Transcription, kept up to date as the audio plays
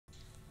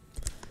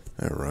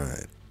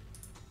Alright.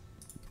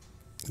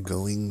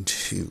 Going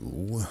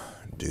to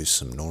do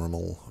some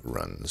normal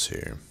runs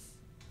here.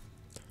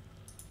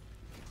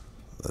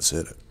 That's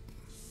it.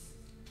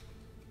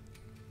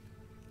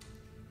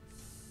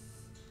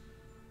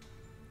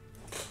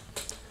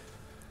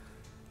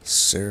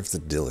 Serve the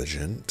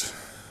Diligent,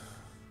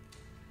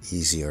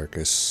 Easy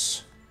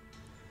Arcus,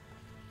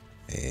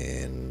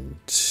 and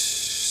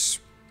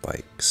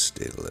Spikes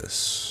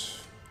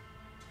Daedalus.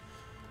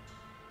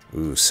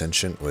 Ooh,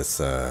 Sentient with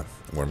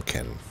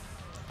Wormkin.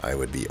 I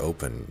would be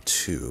open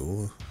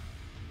to...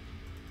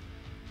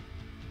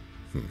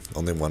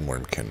 only one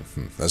Wormkin.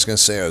 I was going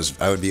to say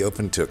I would be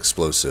open to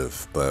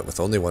Explosive, but with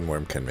only one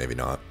Wormkin, maybe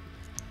not.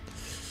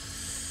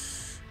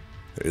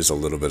 There is a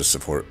little bit of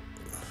support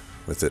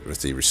with it,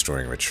 with the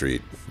Restoring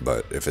Retreat,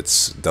 but if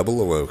it's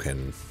double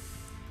Awoken...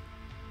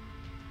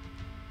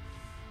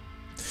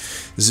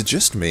 Is it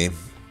just me?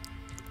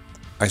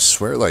 I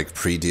swear, like,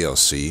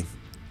 pre-DLC,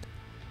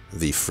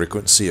 the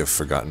frequency of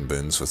Forgotten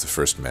Boons with the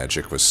first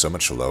magic was so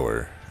much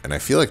lower, and I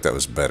feel like that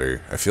was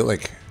better. I feel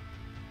like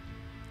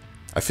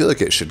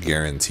it should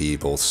guarantee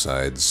both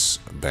sides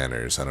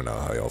banners. I don't know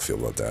how y'all feel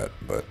about that,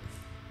 but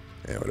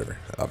yeah, whatever.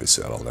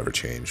 Obviously, that'll never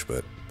change,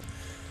 but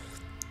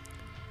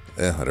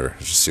yeah, whatever.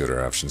 Let's just see what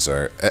our options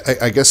are.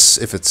 I guess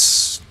if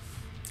it's...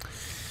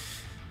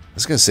 I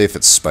was going to say if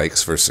it's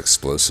Spikes versus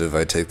Explosive,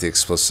 I'd take the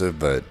Explosive,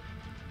 but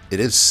it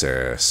is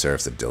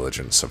Seraph the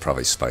Diligent, so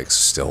probably Spikes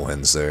still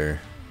wins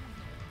there.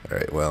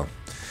 Alright, well,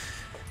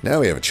 now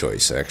we have a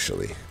choice,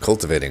 actually.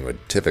 Cultivating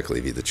would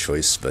typically be the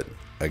choice, but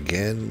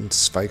again,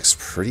 Spike's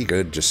pretty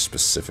good just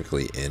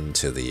specifically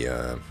into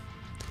the,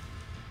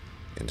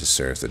 into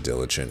Seraph the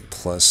Diligent.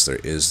 Plus, there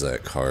is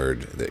that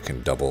card that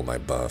can double my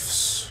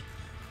buffs,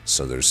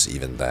 so there's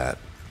even that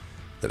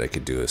I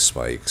could do with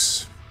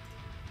Spikes.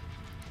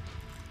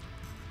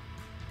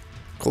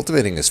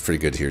 Cultivating is pretty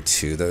good here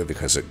too, though,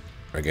 because it,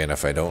 again,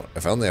 if I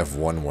only have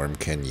one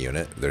Wormkin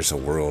unit, there's a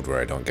world where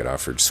I don't get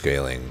offered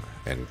scaling,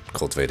 and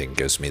Cultivating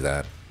gives me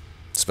that.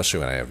 Especially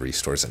when I have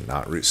Restores and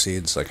not Root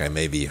Seeds, like I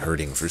may be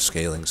hurting for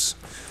scalings.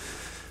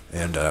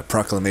 And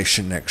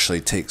Proclamation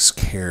actually takes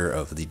care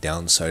of the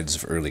downsides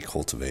of early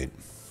Cultivate.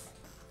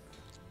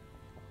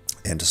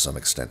 And to some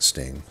extent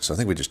Sting. So I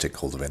think we just take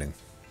Cultivating.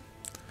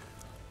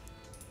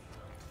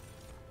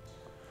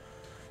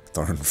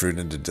 Thorn Fruit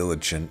into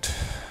Diligent.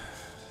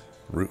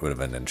 Root would have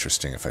been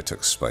interesting if I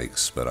took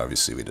Spikes, but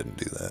obviously we didn't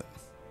do that.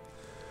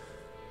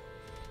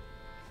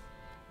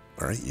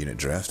 Alright, unit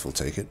draft, we'll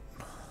take it.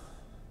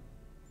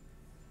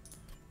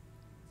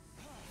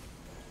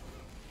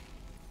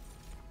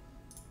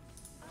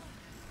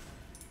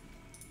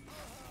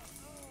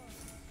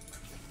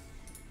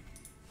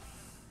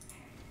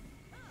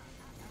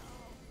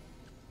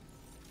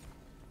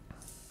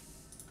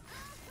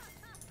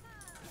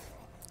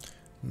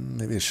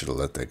 Maybe I should have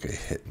let that guy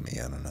hit me,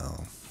 I don't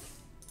know.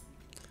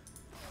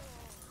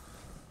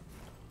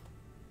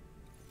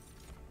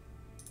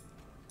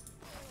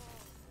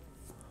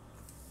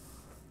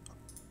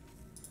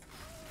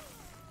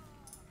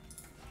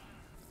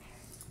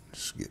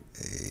 Just get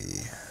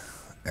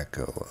a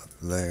Echo up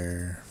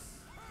there.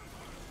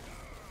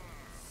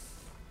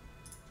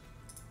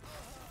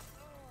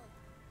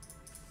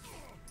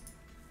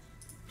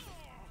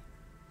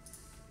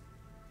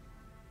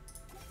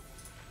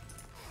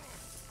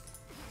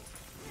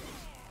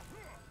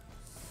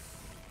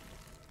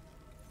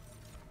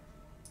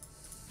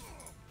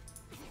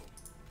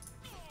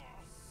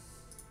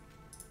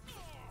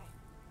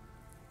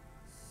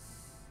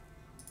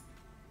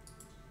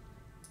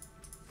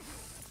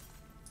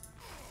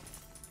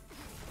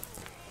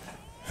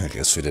 I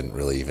guess we didn't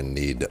really even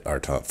need our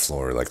top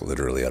floor, like,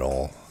 literally at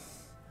all.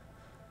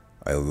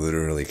 I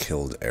literally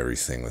killed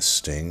everything with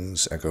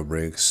Stings, Echo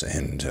Breaks,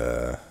 and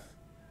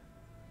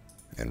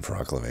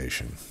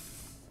Proclamation.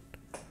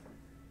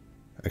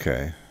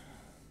 Okay.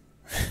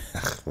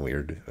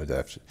 Weird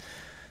adaptation.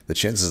 The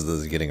chances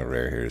of getting a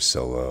rare here is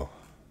so low.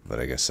 But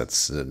I guess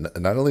that's...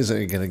 not only is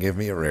it going to give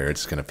me a rare,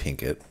 it's going to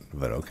pink it.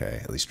 But okay,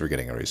 at least we're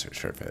getting a Research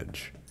Sharp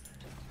Edge.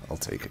 I'll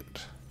take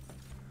it.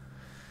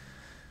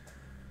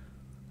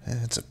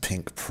 It's a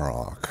pink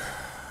proc.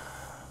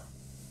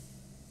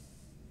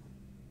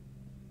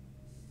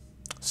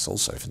 Soul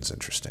Siphon's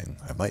interesting.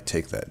 I might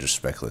take that just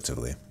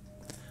speculatively.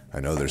 I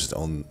know there's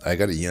I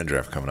got a unit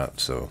draft coming up,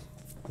 so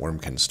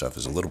Wormkin stuff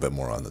is a little bit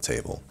more on the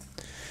table.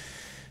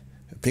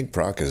 Pink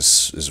proc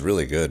is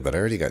really good, but I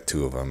already got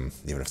two of them,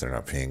 even if they're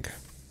not pink.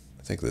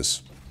 I think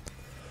this.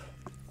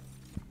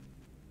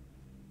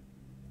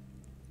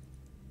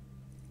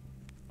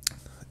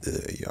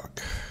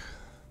 Yuck.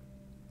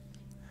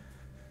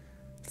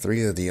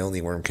 Three of the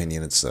only Wormkin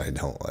units that I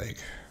don't like.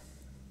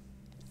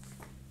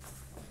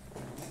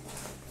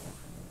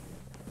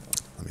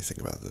 Let me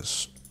think about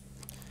this.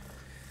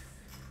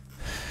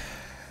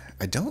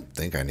 I don't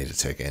think I need to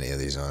take any of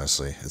these,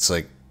 honestly. It's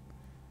like,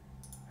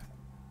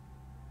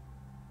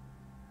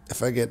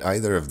 if I get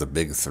either of the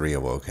big three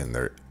Awoken,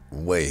 they're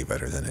way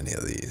better than any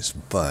of these.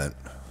 But,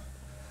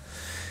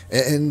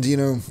 and you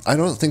know, I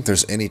don't think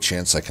there's any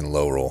chance I can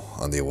low roll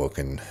on the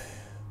Awoken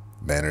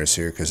banners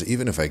here, because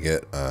even if I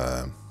get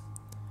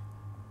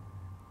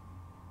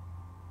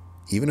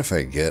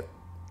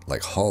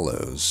like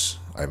hollows,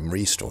 I'm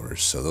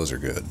restores, so those are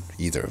good.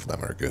 Either of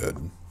them are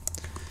good.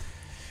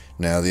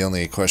 Now the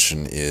only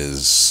question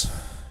is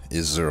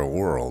there a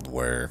world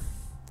where,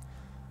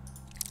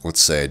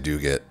 let's say I do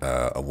get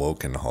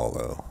Awoken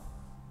Hollow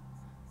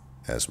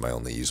as my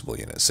only usable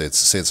unit. Say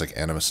it's like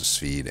Animus'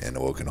 Feed and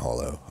Awoken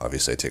Hollow.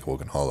 Obviously I take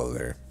Awoken Hollow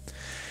there.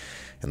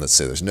 And let's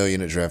say there's no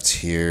unit draft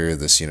here,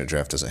 this unit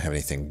draft doesn't have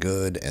anything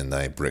good, and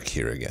I brick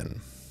here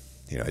again.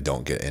 You know, I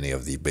don't get any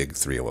of the big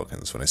 3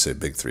 Awokens. When I say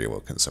big 3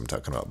 Awokens, I'm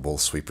talking about both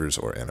Sweepers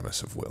or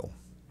Animus of Will.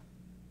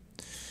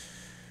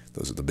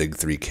 Those are the big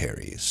 3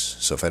 carries.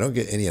 So if I don't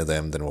get any of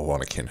them, then we'll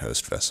want a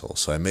Kinhost Vessel.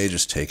 So I may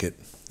just take it,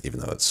 even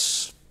though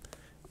it's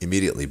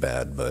immediately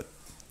bad, but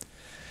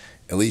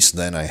at least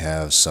then I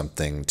have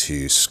something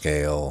to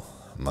scale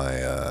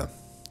my,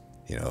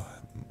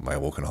 my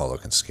Awoken Hollow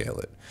can scale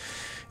it.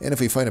 And if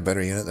we find a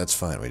better unit, that's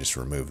fine. We just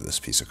remove this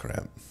piece of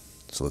crap.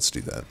 So let's do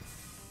that.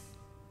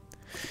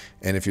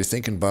 And if you're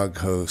thinking Bog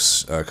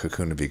Host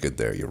Cocoon would be good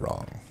there, you're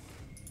wrong.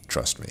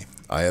 Trust me.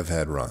 I have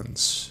had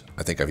runs,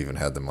 I think I've even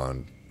had them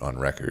on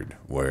record,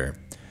 where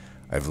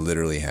I've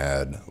literally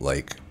had,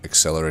 like,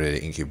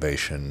 accelerated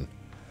incubation,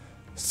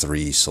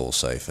 3 soul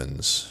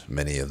siphons,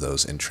 many of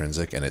those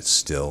intrinsic, and it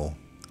still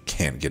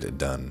can't get it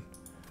done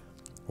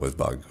with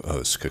Bog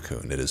Host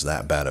Cocoon. It is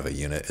that bad of a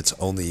unit. It's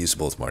only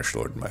usable with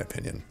Martial Lord, in my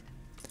opinion.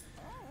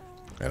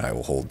 And I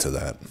will hold to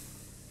that.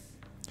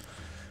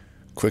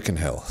 Quicken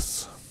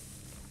Health.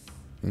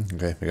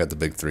 Okay, we got the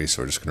big 3,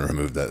 so we're just going to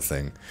remove that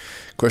thing.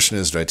 Question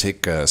is, do I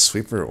take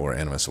Sweeper or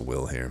Animus of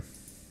Will here?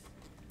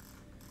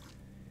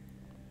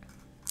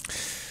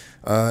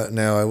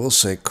 Now, I will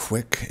say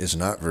Quick is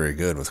not very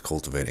good with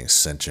cultivating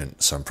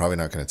Sentient, so I'm probably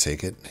not going to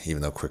take it,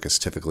 even though Quick is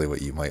typically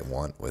what you might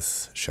want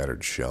with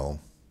Shattered Shell.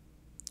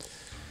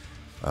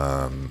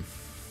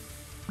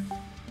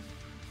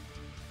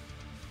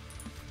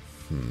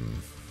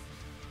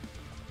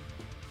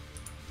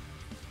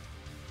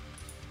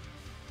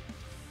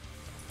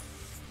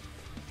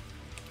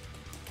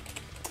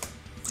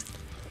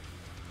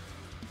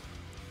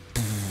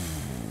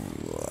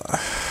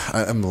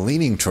 I'm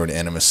leaning toward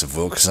Animus of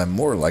Will because I'm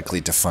more likely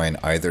to find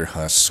either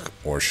Husk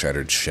or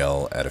Shattered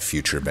Shell at a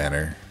future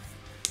banner.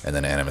 And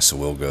then Animus of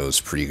Will goes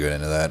pretty good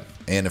into that.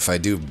 And if I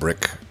do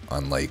brick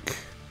on, like...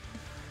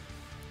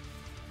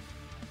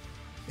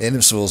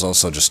 Animus of Will is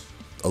also just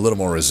a little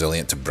more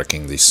resilient to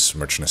bricking these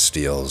Merchant of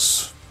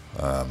Steels.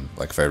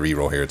 Like if I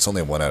reroll here, it's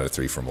only 1 out of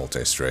 3 for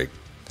multi-strike.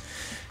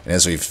 And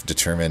as we've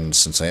determined,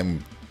 since I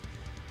am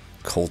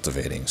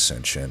cultivating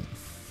Sentient,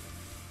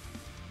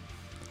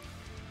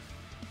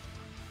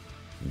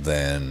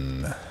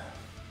 then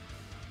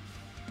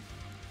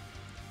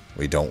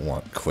we don't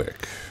want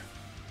Quick.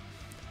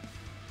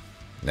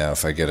 Now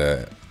if I get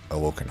a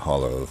Awoken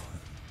Hollow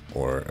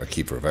or a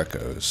Keeper of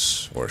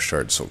Echoes or a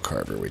Shard Soul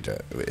Carver,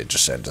 it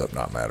just ends up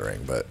not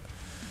mattering, but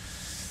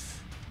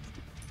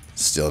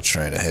still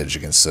trying to hedge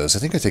against those. I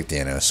think I take the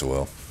Animus of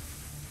Will.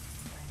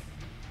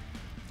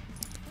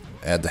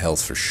 Add the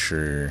health for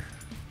sure.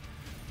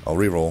 I'll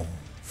reroll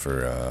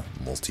for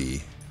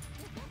multi.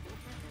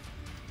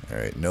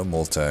 Alright, no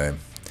multi.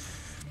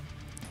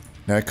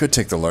 Now I could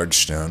take the large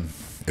stone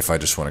if I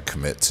just want to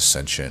commit to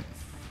Sentient.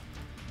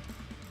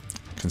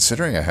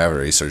 Considering I have a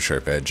Razor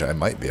Sharp Edge, I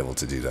might be able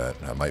to do that.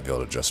 I might be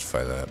able to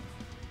justify that.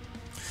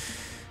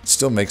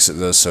 Still makes it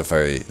though, so if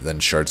I then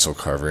Shard Soul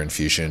Carver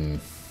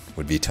Infusion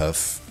would be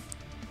tough.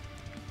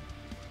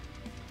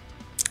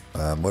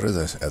 What are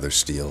the other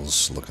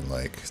steals looking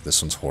like?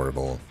 This one's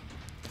horrible.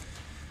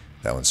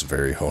 That one's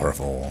very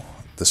horrible.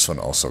 This one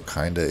also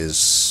kinda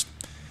is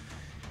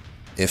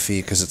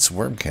iffy because it's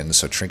Wormkin,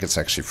 so Trinket's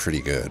actually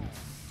pretty good.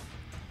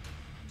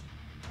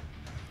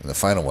 And the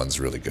final one's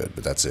really good,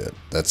 but that's it.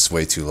 That's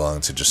way too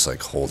long to just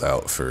like hold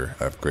out for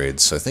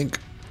upgrades. So I think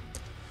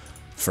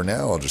for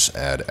now I'll just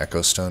add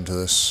Echo Stone to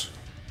this.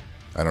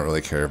 I don't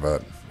really care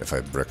about if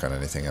I brick on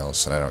anything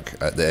else, and I don't.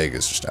 The egg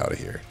is just out of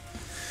here.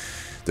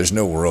 There's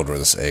no world where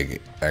this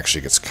egg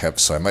actually gets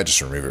kept, so I might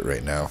just remove it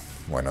right now.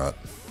 Why not?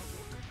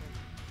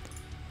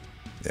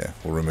 Yeah,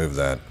 we'll remove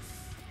that.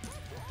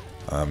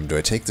 Do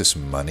I take this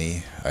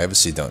money? I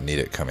obviously don't need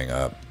it coming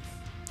up.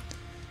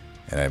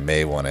 And I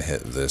may want to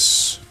hit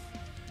this.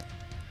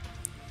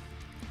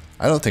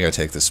 I don't think I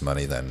take this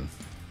money then.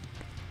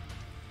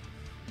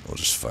 We'll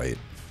just fight.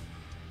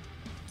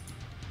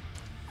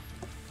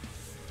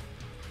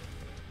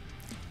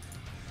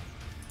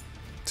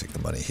 Take the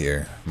money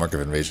here. Mark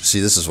of Invasion. See,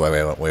 this is why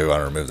we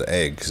want to remove the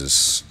egg,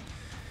 because,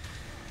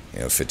 you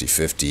know,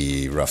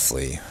 50-50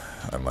 roughly.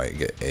 I might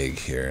get egg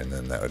here, and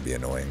then that would be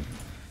annoying.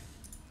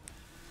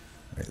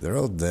 Right, they're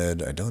all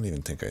dead. I don't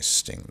even think I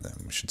sting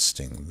them. We should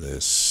sting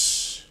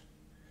this.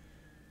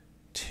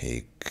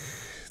 Take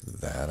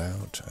that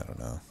out. I don't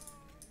know.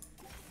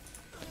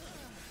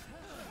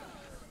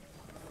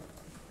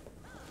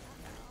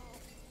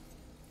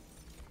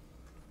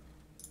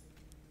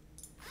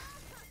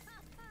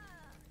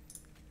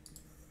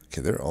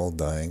 Okay, they're all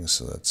dying,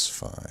 so that's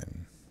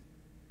fine.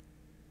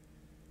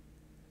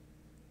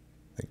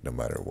 think,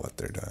 no matter what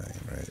they're dying,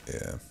 right?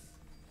 Yeah.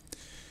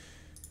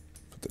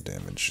 Put the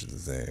damage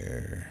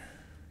there.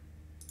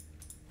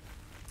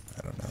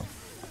 I don't know.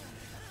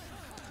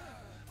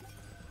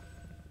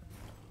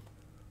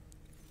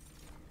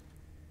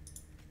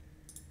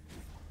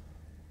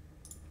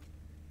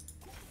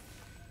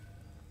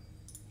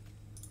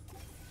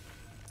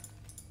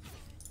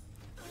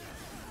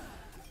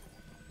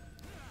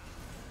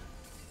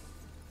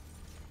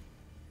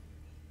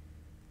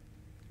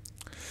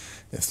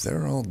 If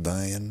they're all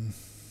dying,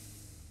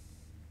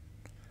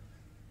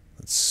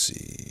 let's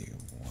see,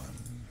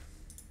 one.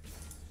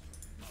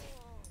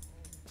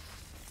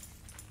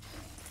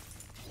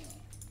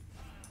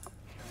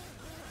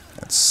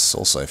 That's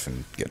Soul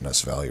Siphon getting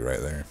us value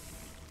right there.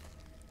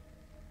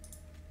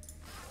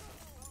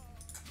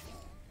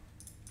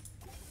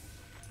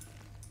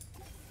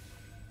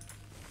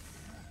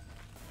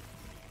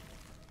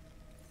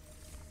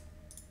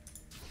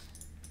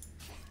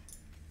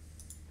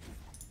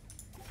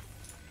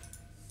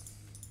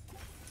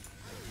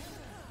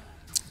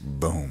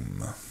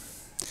 Boom.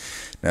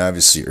 Now,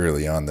 obviously,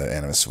 early on, the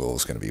Animus Will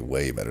is going to be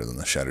way better than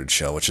the Shattered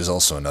Shell, which is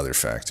also another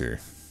factor.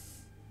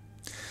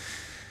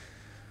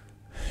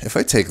 If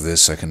I take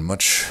this, I can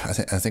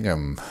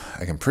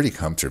I can pretty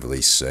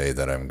comfortably say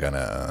that I'm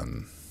gonna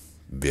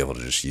be able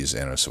to just use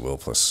Animus Will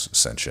plus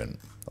Sentient.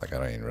 Like, I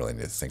don't even really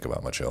need to think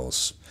about much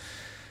else.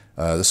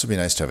 This would be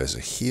nice to have as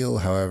a heal.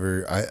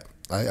 However, I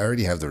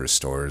already have the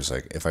restores.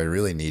 Like, if I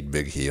really need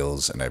big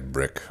heals and I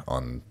brick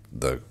on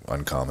the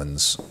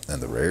uncommons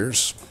and the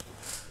rares,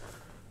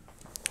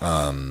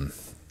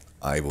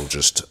 I will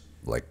just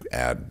like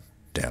add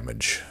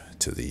damage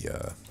to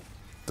the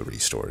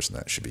restores, and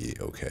that should be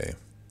okay.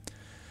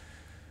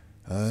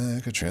 I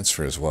could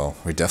transfer as well.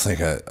 We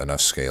definitely got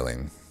enough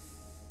scaling.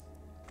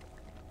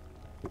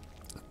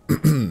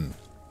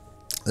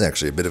 It's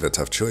actually a bit of a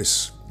tough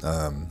choice.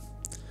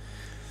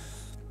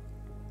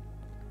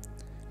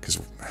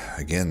 Because,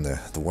 again,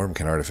 the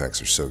Wormkin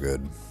artifacts are so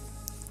good.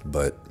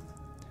 But,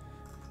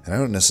 and I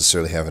don't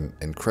necessarily have an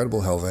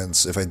incredible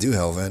Hellvents. If I do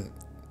Hellvent,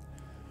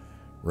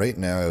 right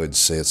now I would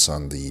say it's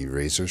on the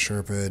Razor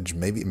Sharp Edge.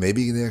 Maybe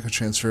the Echo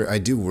Transfer. I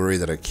do worry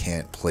that I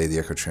can't play the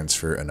Echo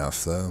Transfer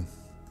enough, though.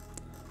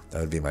 That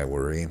would be my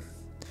worry.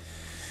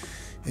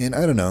 And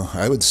I don't know,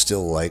 I would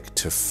still like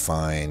to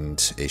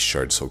find a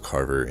Shard Soul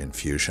Carver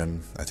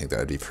infusion. I think that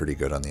would be pretty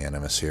good on the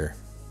Animus here.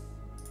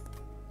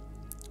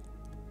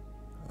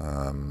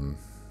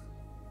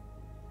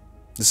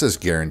 This says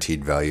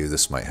guaranteed value.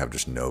 This might have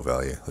just no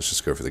value. Let's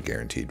just go for the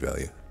guaranteed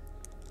value.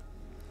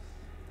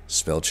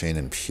 Spell Chain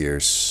and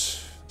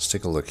Pierce. Let's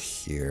take a look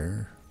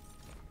here.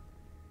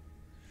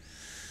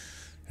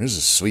 There's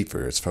a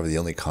Sweeper. It's probably the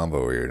only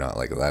combo where you're not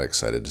like that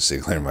excited to see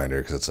Glareminder,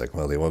 because it's like,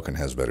 well, the Awoken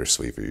has better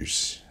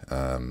sweepers.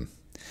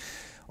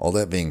 All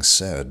that being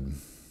said,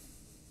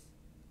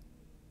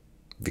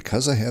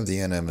 because I have the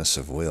Animus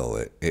of Will,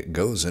 it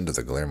goes into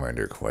the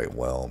Glareminder quite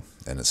well,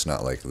 and it's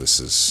not like this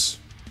is...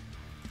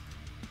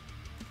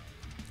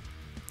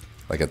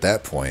 Like, at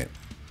that point,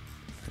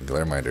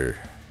 Glareminder,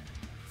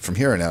 from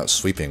here on out,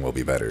 sweeping will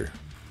be better.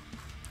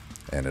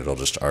 And it'll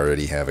just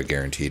already have a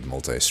guaranteed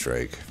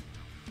multi-strike.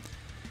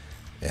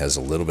 It has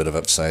a little bit of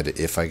upside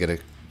if I get a...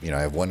 You know,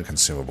 I have one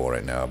consumable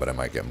right now, but I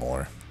might get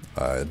more.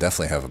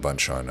 Definitely have a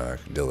bunch on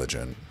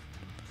Diligent.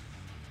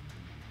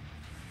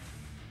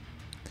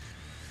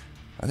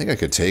 I think I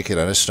could take it.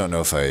 I just don't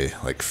know if I,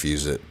 like,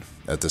 fuse it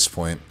at this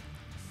point.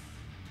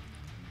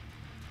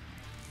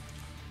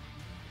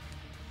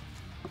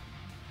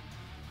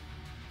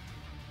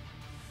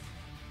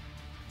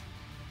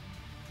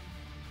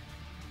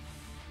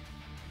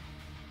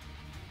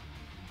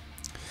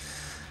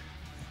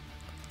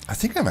 I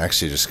think I'm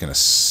actually just going to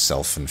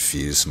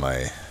self-infuse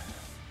my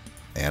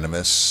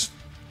Animus,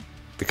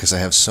 because I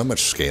have so much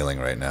scaling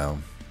right now.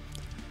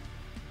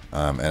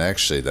 And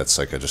actually, that's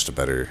like just a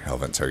better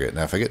Hellvent target.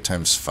 Now, if I get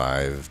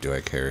 ×5, do I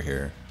care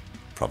here?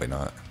 Probably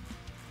not.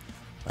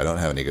 I don't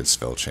have any good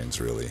spell chains,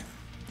 really.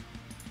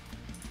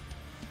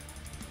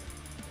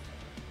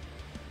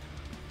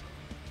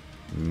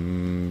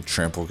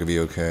 Trample could be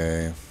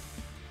okay.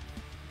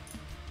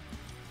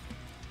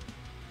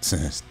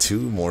 2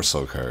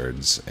 Morsel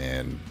cards,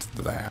 and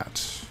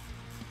that.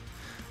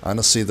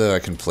 Honestly, though, I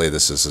can play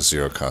this as a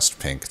 0-cost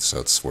pink,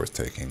 so it's worth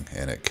taking,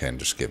 and it can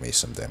just give me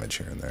some damage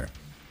here and there.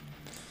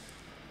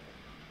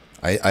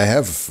 I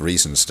have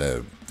reasons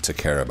to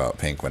care about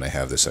pink when I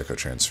have this Echo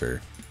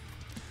Transfer.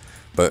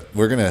 But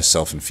we're going to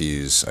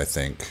self-infuse, I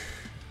think,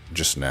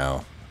 just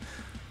now.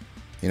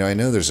 You know, I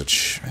know there's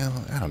a...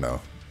 well, I don't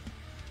know.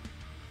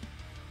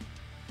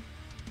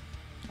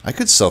 I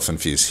could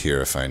self-infuse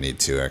here if I need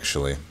to,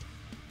 actually.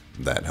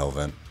 That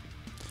Hellvent.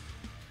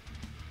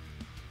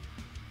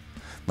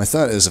 My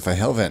thought is, if I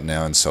Hellvent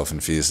now and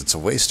self-infuse, it's a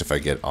waste if I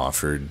get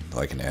offered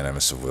like an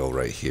Animus of Will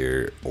right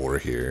here or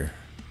here.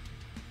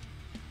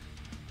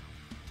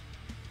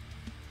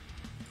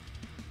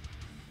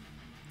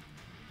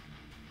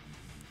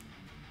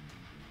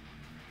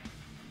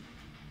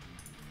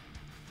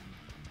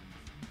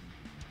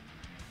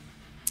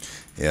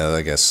 Yeah,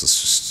 I guess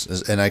it's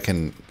just... And I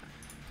can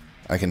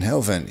I can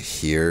Hellvent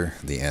here,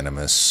 the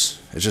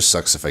Animus. It just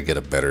sucks if I get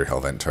a better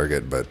Hellvent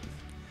target, but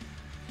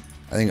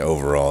I think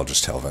overall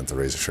just Hellvent the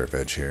Razor Sharp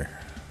Edge here.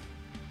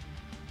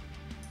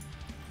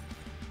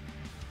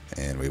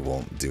 And we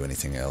won't do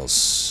anything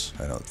else,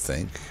 I don't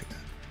think.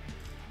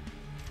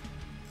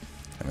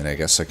 I mean, I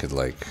guess I could,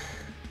 like,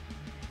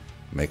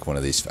 make one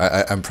of these.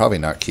 I'm probably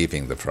not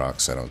keeping the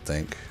procs, I don't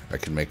think. I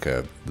could make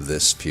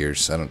this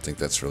Pierce. I don't think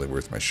that's really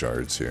worth my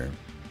shards here.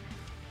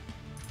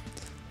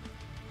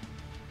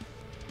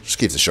 Just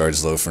keep the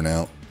shards low for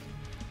now.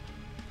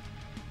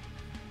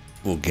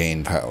 We'll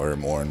gain power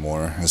more and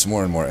more. As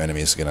more and more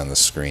enemies get on the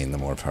screen, the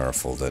more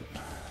powerful that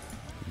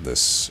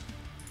this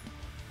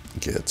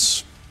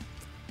gets.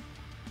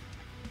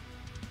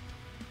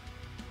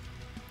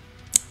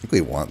 I think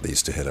we want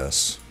these to hit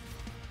us.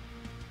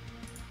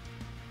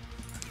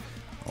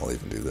 I'll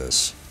even do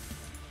this.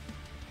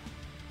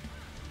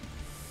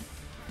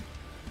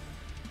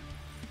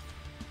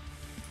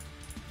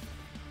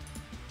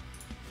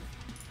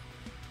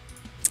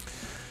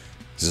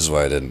 This is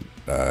why I didn't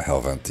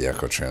Hellvent the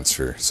Echo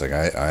Transfer. It's like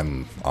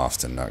I'm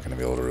often not going to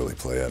be able to really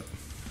play it.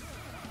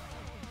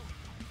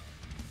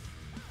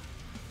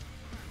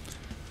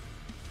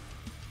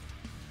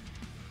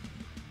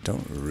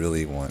 Don't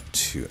really want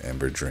to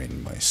Ember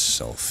Drain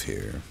myself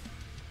here.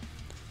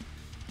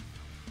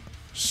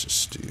 Let's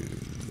just do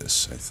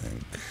this, I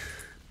think.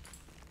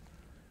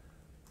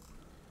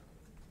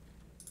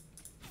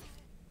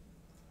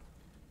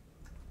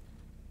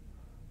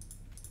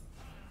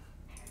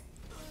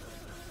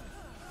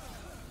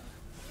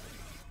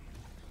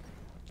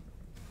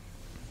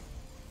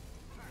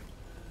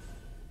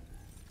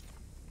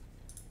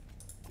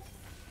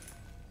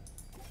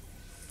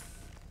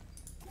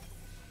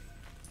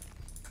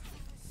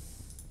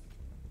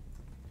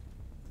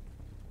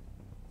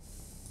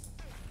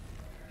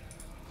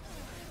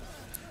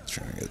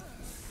 Trying to get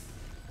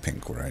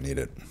pink where I need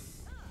it.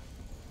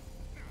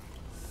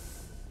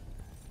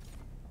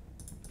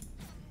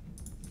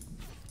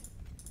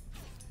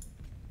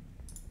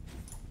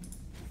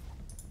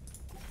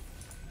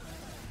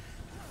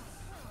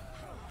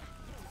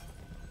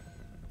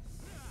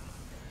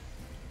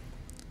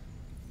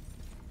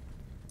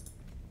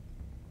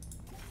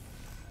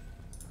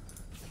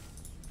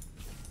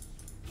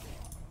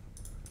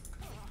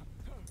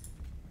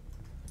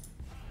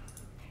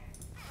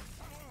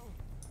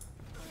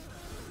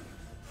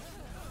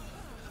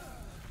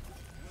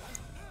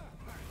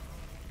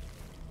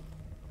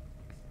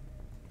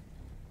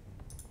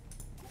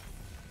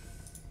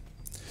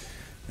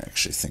 I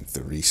actually think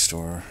the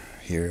restore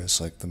here is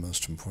like the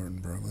most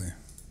important, probably.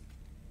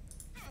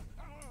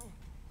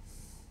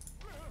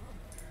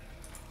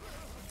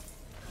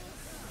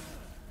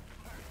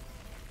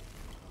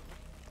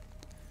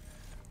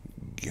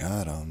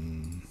 Got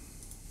him.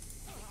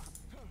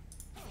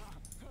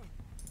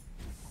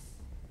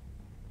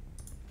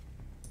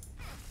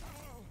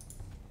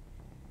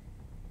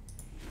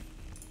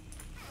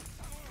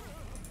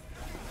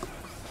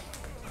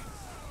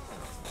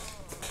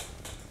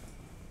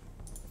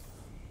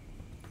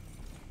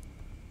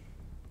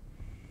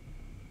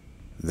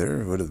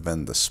 There would have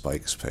been the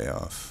spikes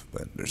payoff,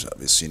 but there's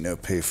obviously no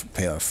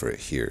payoff for it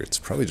here. It's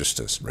probably just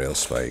a rail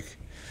spike.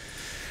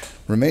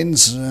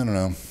 Remains, I don't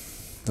know,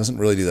 doesn't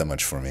really do that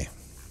much for me,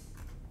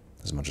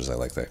 as much as I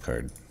like that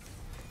card.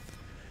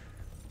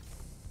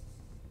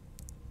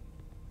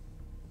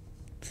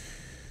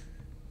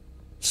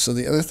 So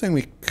the other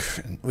thing,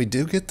 we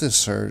do get the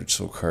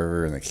Surgical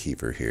Carver and the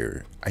Keeper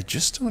here. I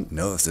just don't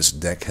know if this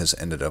deck has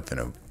ended up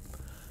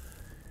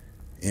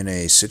in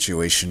a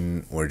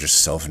situation where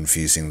just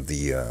self-infusing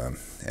the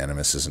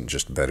Animus isn't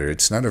just better.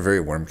 It's not a very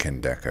Wormkin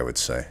deck, I would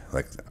say.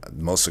 Like,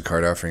 most of the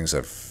card offerings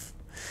I've...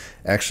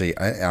 Actually,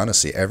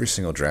 honestly, every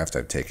single draft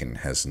I've taken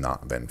has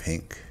not been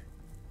pink,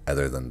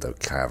 other than the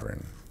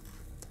Cavern.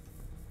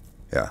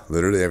 Yeah,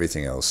 literally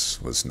everything else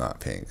was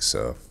not pink,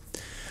 so...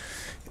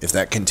 If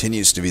that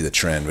continues to be the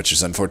trend, which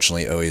is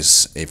unfortunately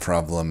always a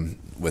problem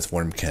with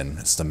Wormkin,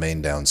 it's the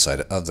main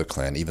downside of the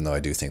clan, even though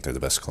I do think they're the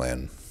best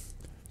clan.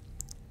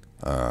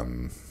 I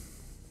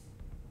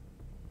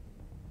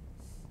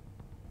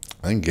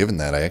think given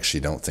that, I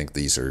actually don't think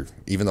these are,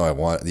 even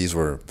though these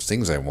were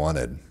things I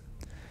wanted,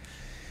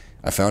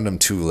 I found them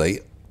too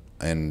late,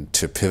 and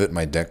to pivot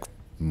my deck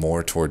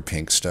more toward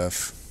pink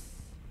stuff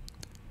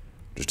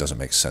just doesn't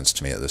make sense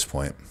to me at this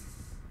point.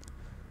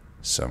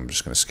 So I'm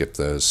just going to skip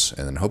those,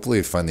 and then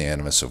hopefully find the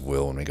Animus of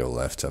Will when we go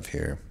left up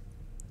here.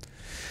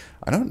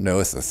 I don't know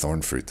if the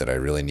Thorn Fruit that I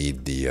really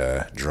need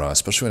the draw,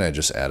 especially when I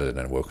just added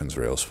an Awoken's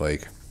Rail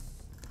Spike.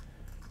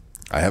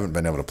 I haven't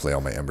been able to play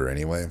all my Ember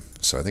anyway,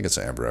 so I think it's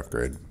an Ember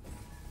upgrade.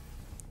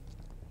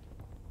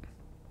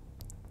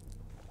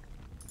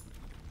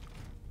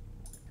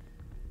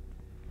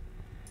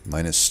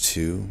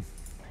 -2.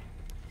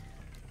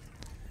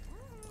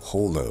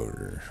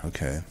 Holdover,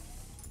 okay.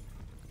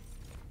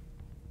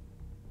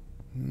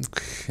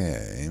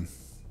 Okay.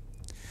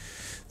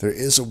 There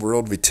is a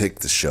world we take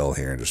the shell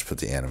here and just put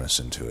the Animus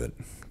into it.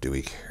 Do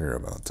we care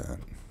about that?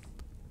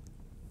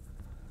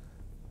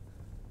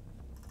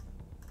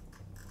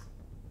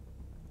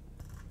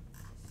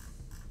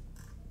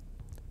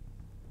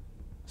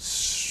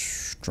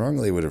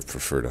 Strongly would have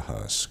preferred a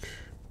husk.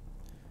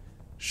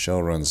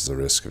 Shell runs the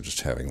risk of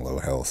just having low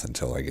health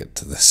until I get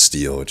to the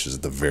steel, which is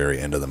at the very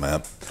end of the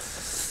map.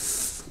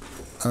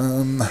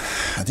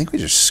 I think we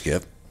just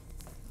skip.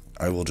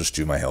 I will just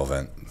do my hell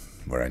vent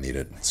where I need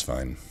it. It's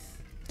fine.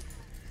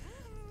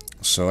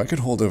 So I could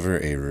hold over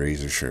a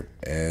razor sharp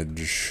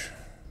edge,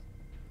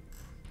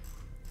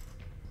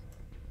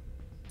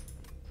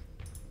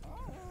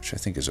 which I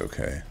think is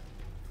okay.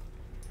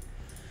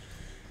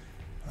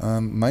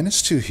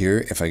 -2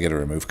 here, if I get a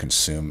remove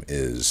consume,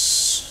 is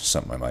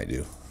something I might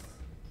do.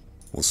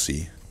 We'll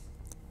see.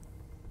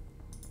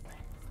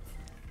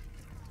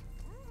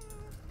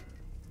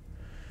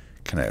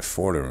 Can I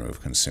afford to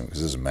remove consume?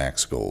 Because this is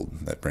max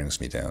gold. That brings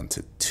me down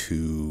to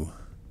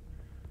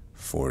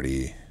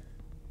 240.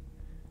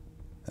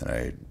 And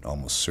I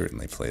almost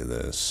certainly play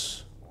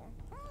this.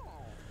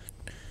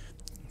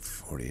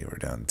 40, we're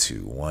down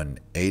to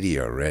 180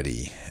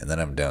 already. And then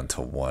I'm down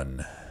to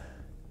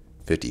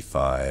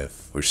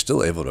 155. We're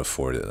still able to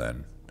afford it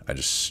then.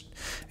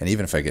 And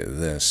even if I get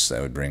this,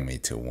 that would bring me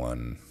to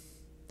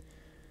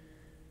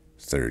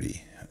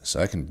 130.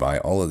 So I can buy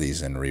all of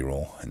these and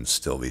reroll and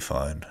still be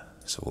fine.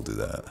 So we'll do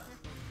that.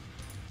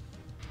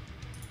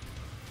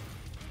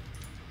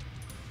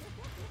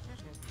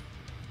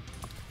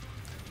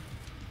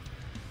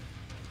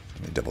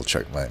 Let me double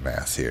check my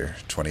math here.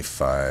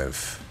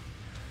 25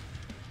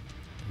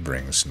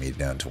 brings me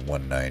down to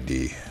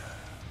 190.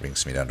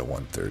 Brings me down to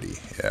 130.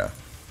 Yeah.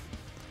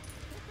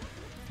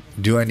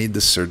 Do I need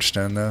the Surge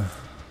Stone though?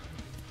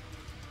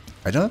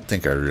 I don't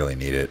think I really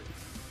need it.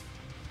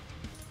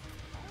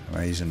 Am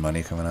I using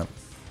money coming up?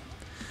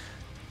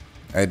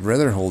 I'd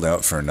rather hold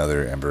out for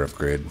another Ember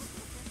upgrade.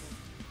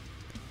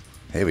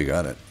 Hey, we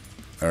got it.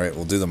 Alright,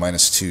 we'll do the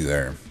 -2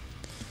 there.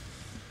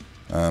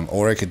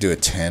 Or I could do a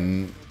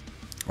 10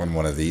 on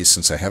one of these,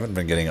 since I haven't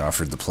been getting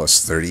offered the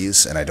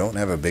 +30s, and I don't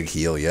have a big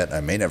heal yet.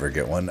 I may never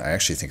get one. I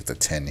actually think the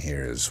 10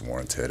 here is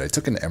warranted. I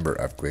took an Ember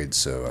upgrade,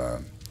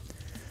 so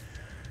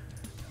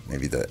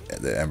maybe the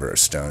Ember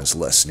Stone is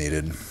less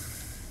needed.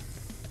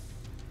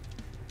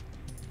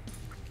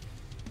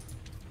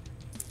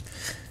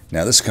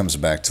 Now this comes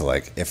back to,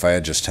 like, if I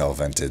had just hell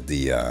vented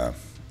the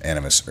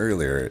Animus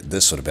earlier,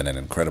 this would have been an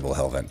incredible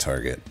hell vent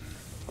target.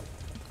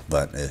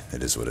 But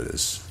it is what it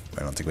is.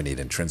 I don't think we need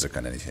intrinsic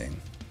on anything.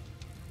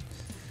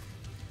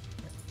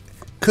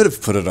 Could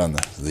have put it on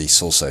the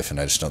Soul Siphon,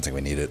 I just don't think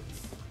we need it.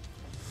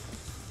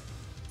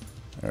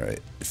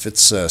 Alright, if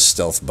it's a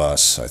stealth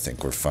boss, I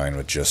think we're fine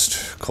with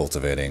just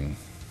cultivating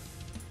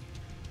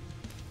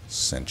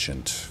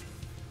Sentient.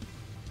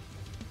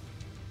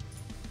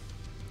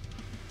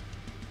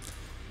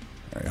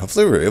 Alright,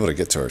 hopefully we're able to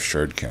get to our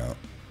shard count.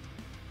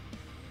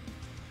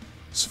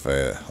 So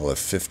if I'll have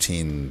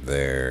 15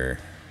 there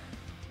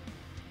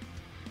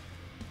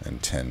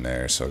and 10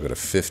 there, so I'll go to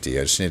 50.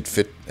 I just need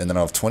and then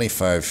I'll have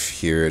 25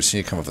 here. I just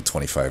need to come up with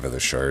 25 other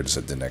shards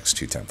at the next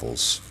 2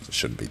 temples. It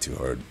shouldn't be too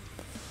hard.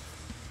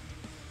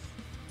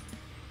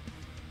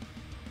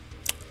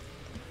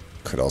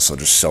 Could also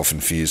just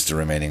self-infuse the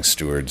remaining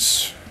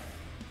stewards.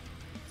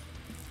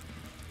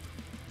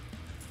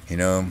 You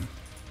know,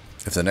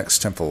 if the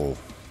next temple...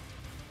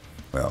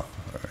 Well,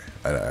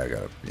 I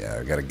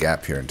got a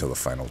gap here until the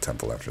final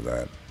temple after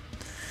that.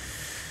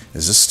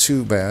 Is this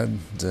too bad,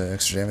 the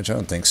extra damage? I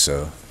don't think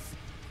so.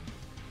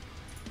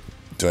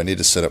 Do I need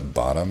to set up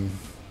bottom?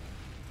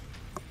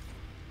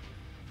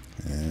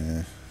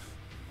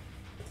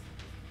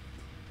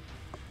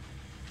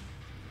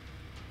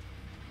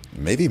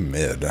 Maybe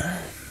mid.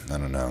 I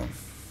don't know.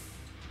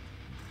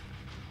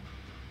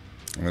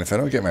 I mean, if I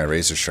don't get my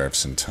razor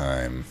sharps in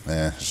time,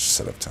 just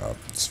set up top.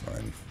 It's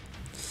fine.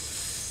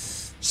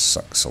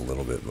 Sucks a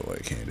little bit, but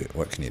what can you do?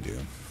 What can you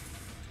do?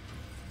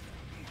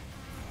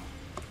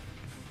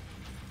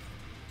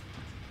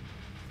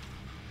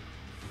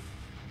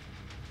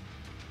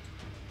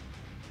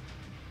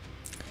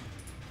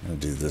 I'm gonna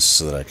do this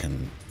so that I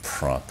can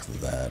proc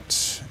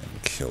that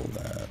and kill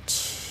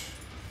that.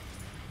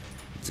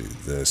 Do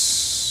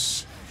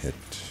this. Hit.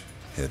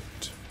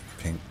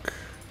 Pink.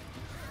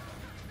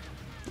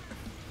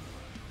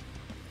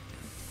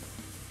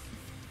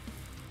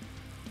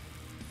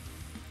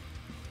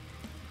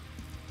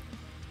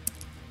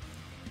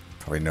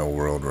 Probably no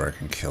world where I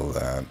can kill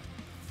that.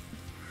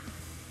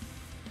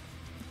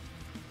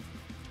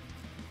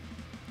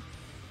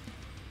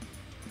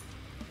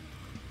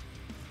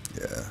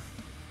 Yeah.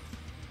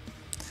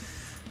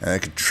 And I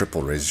could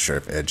triple razor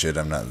sharp edge it.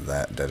 I'm not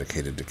that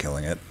dedicated to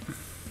killing it.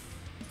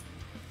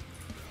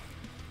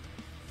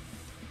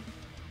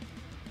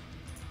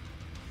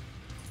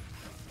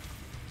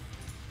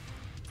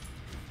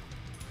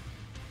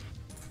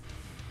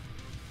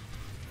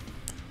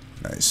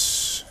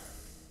 Nice.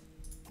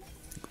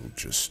 We'll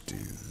just do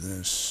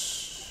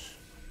this.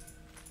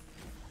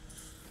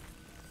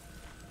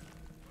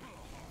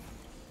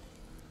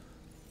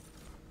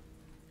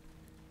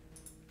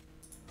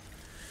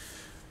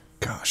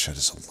 Gosh, that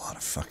is a lot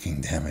of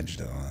fucking damage,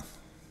 though.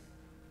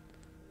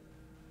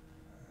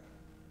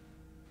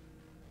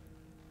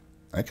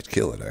 I could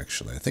kill it,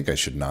 actually. I think I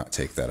should not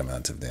take that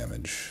amount of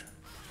damage.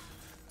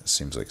 It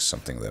seems like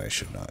something that I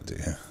should not do.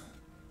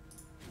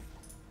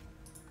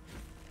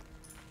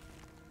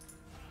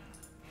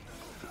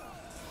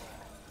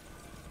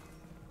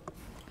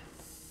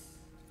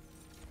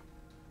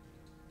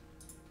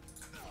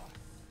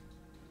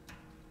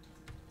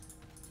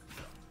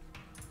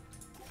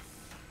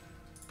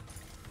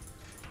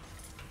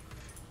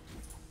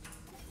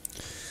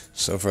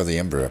 So far, the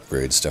Ember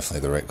upgrade's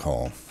definitely the right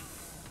call.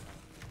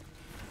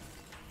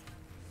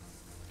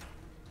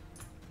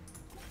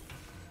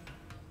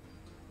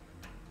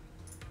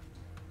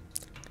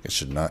 I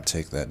should not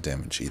take that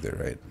damage either,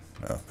 right?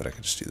 No, but I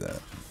could just do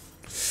that.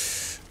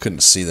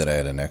 Couldn't see that I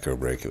had an Echo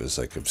Break. It was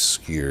like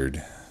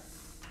obscured.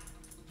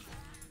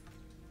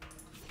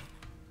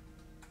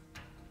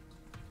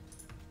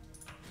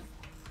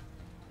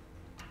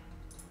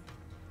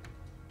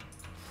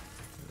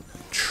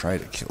 Try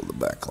to kill the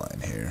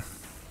backline here.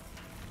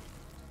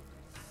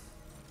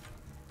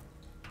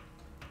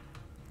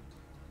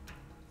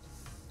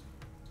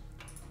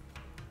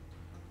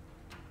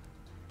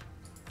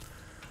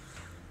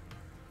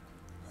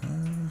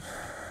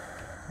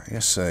 I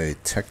guess I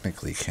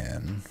technically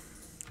can,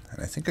 and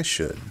I think I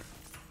should.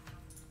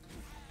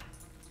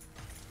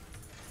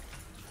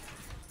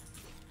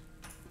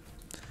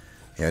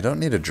 Yeah, I don't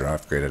need a draw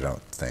upgrade, I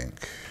don't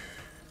think.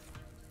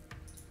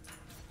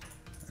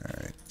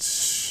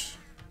 Alright.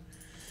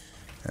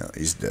 Well,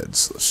 he's dead,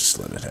 so let's just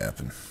let it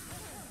happen.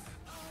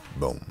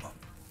 Boom.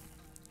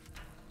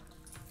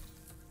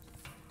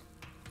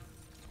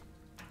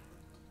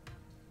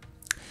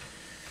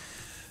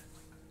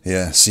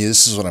 Yeah, see,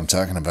 this is what I'm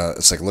talking about.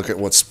 It's like, look at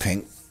what's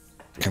pink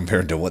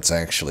compared to what's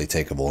actually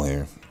takeable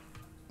here.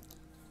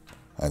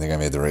 I think I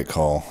made the right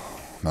call,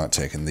 not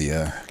taking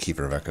the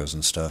Keeper of Echoes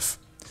and stuff.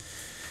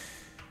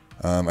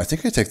 I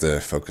think I take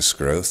the Focus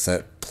Growth.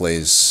 That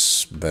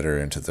plays better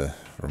into the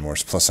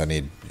Remorse. Plus, I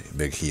need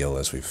big heal,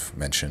 as we've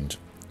mentioned.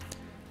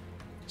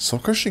 Soul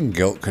Crushing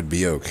Guilt could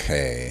be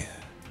okay.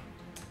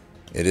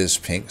 It is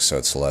pink, so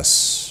it's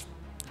less,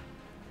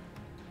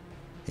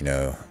 you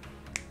know...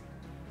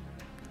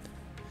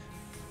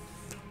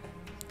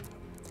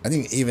 I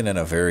think even in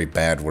a very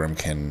bad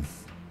Wurmkin,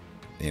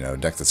 you know,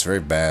 deck that's very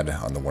bad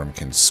on the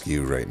Wurmkin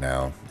skew right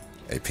now,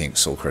 a pink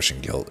Soul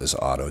Crushing Guilt is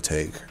auto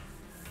take.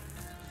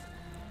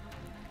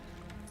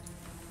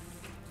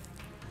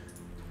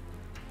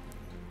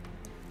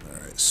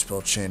 Alright,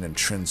 Spell Chain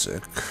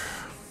Intrinsic.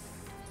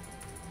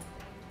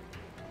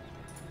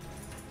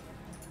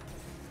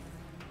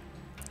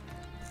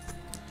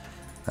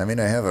 I mean,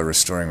 I have a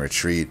Restoring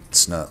Retreat.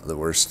 It's not the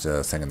worst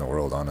thing in the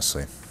world,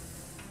 honestly.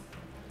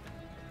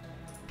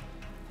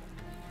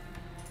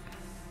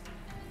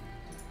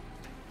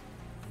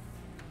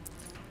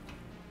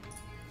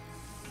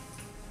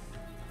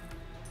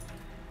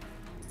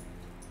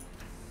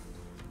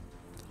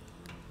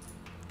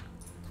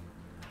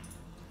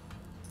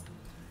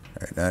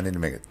 Alright, now I need to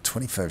make it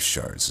 25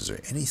 shards. Is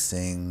there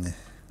anything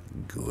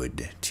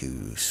good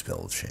to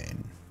Spell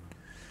Chain?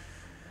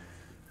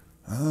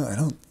 I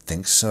don't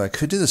think so. I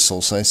could do the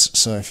Soul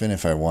Siphon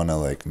if I want to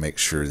like make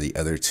sure the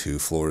other two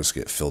floors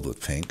get filled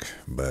with pink,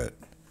 but...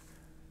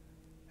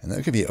 And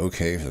that could be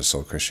okay for the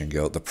Soul Crushing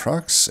Guild. The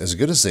procs, as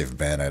good as they've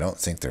been, I don't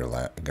think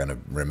they're going to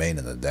remain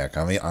in the deck.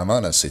 I mean, I'm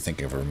honestly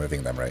thinking of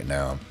removing them right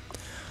now,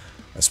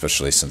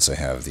 especially since I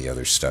have the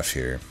other stuff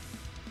here.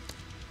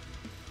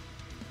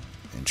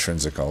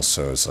 Intrinsic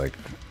also is like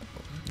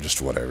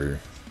just whatever.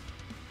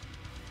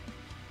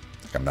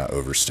 Like I'm not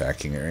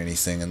overstacking or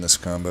anything in this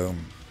combo.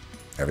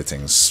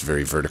 Everything's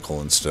very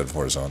vertical instead of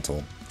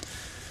horizontal.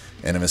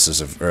 Animus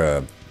is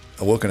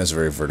Awoken is a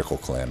very vertical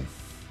clan.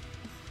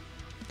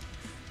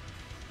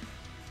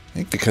 I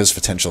think because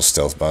potential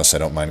stealth boss, I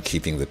don't mind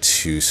keeping the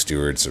two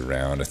stewards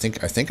around. I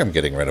think I'm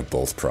getting rid of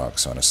both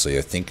procs, honestly.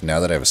 I think now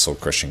that I have a Soul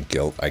Crushing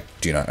Guilt, I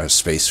do not have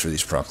space for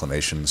these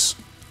proclamations.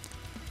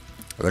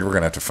 I think we're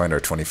going to have to find our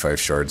 25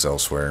 shards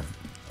elsewhere.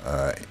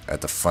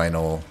 At the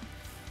final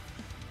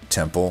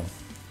temple.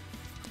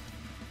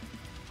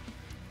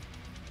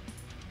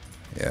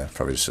 Yeah,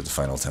 probably just at the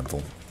final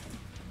temple.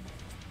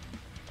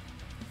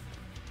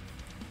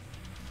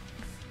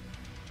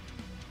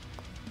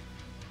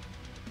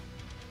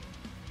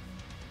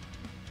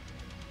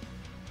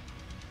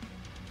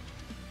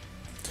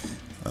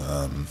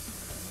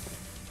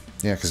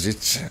 Yeah, because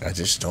I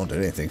just don't do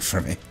anything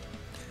for me.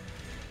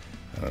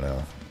 I don't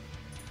know.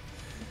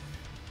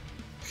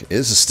 It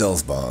is a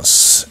stealth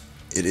boss.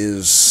 It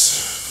is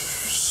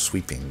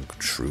sweeping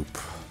troop.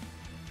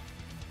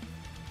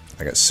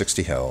 I got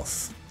 60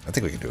 health. I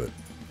think we can do it.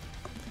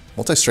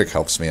 Multi-strike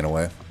helps me in a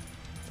way.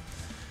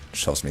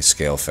 Just helps me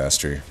scale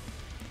faster.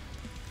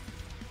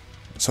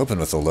 I was hoping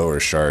with the lower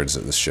shards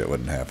that this shit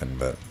wouldn't happen,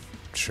 but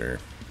sure.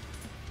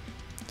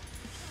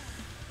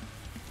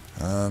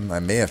 I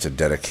may have to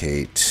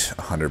dedicate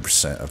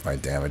 100% of my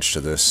damage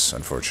to this,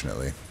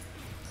 unfortunately.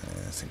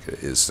 I think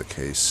it is the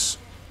case.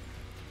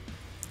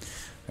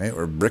 Alright,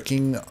 we're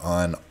bricking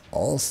on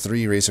all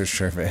three Razor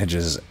Sharp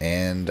Edges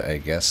and, I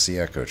guess, the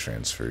Echo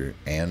Transfer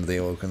and the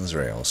Awoken's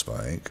Rail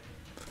Spike.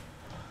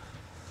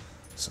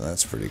 So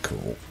that's pretty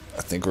cool.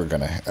 I think we're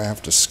going to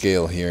have to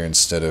scale here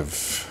instead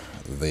of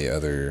the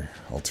other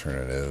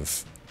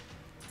alternative.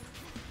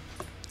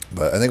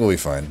 But I think we'll be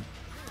fine.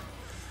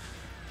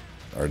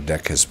 Our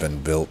deck has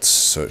been built,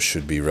 so it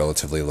should be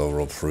relatively low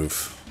roll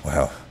proof.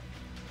 Wow.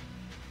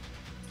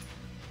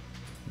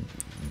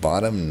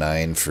 Bottom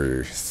 9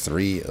 for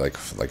 3, like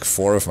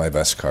 4 of my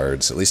best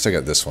cards. At least I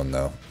got this one,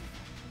 though.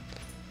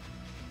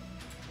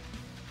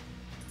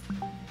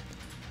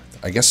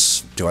 I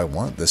guess, do I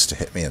want this to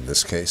hit me in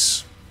this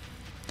case?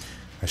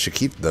 I should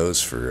keep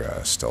those for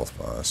Stealth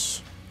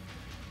Boss.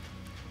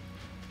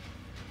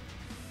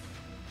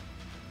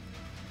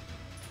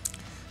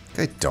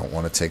 I don't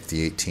want to take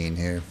the 18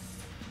 here.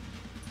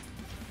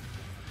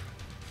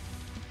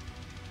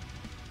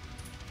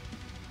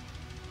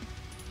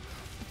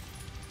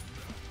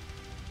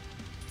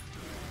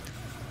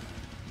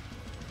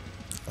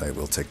 I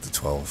will take the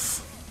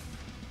 12.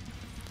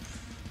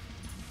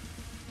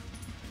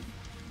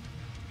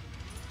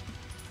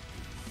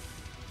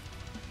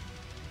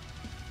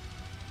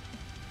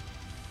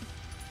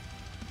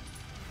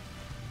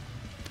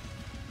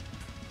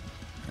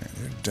 Alright,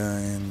 they're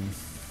dying.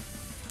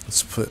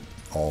 Let's put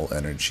all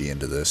energy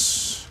into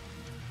this.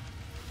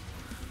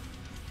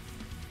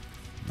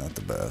 Not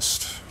the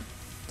best.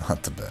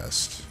 Not the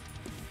best.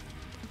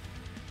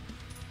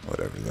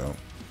 Whatever, though.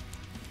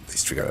 At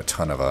least we got a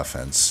ton of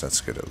offense.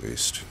 That's good, at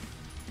least.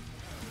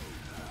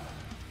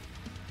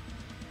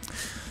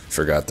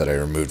 Forgot that I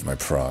removed my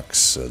procs,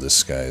 so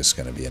this guy is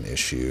going to be an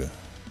issue.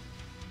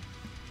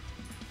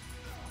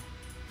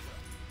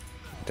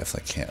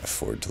 Definitely can't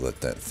afford to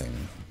let that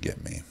thing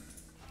get me.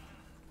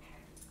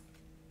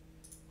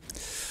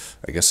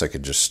 I guess I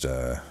could just,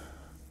 I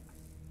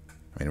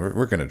mean,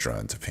 we're going to draw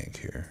into pink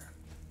here.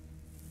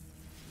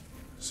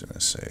 I was going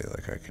to say,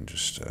 like, I can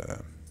just,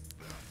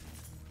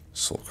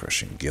 Soul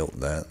Crushing Guilt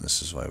that.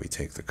 This is why we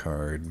take the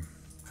card.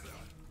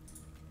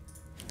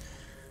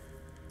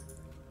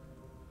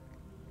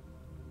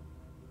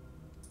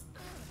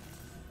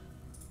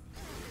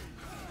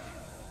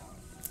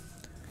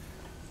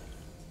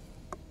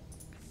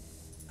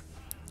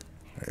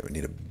 Alright, we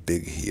need a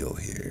big heal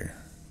here.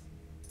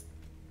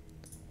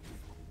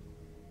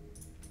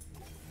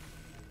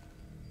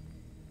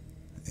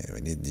 Yeah,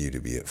 we need you to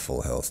be at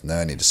full health. Now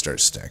I need to start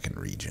stacking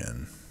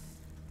regen.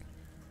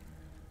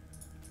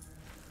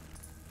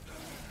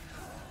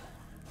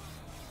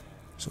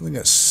 So we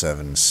got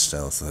 7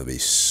 stealth, that'll be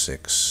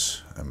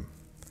 6.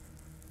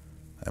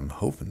 I'm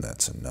hoping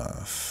that's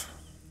enough.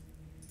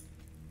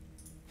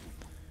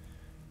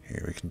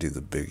 Here, we can do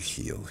the big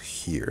heal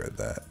here at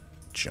that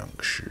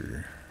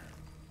juncture.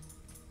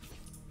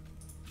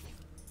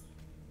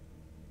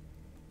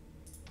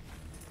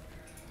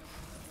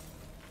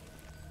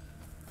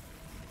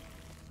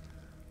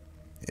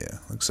 Yeah,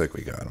 looks like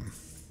we got him.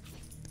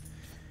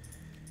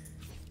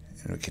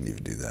 And we can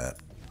even do that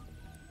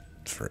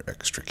for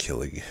extra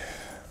killing.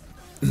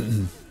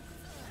 Boom.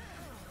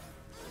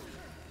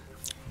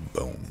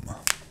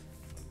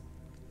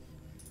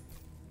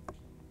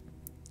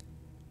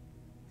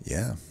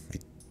 Yeah, we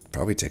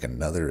probably take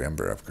another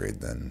Ember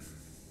upgrade then.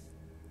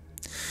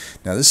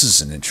 Now this is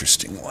an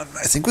interesting one.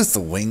 I think with the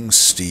Wing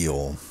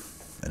Steel,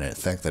 and the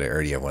fact that I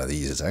already have one of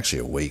these, it's actually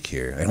awake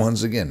here. And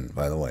once again,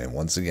 by the way,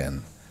 once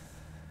again,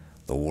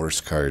 the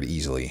worst card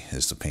easily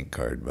is the pink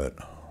card, but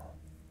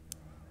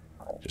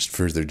just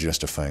further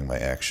justifying my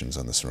actions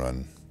on this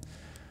run.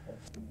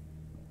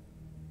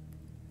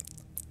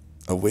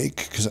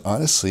 Awake, because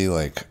honestly,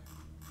 like,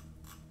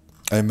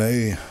 I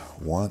may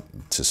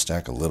want to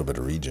stack a little bit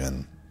of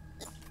regen.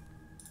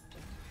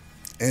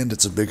 And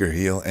it's a bigger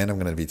heal, and I'm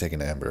going to be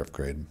taking an Amber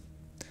upgrade.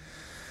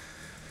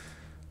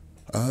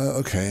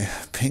 Okay,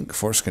 pink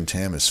Force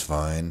Contam is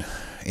fine.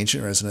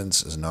 Ancient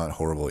Resonance is not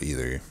horrible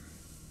either.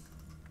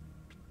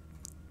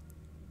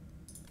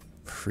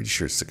 Pretty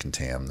sure it's the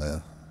Contam,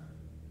 though.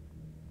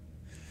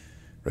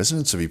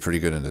 Resonance would be pretty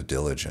good in the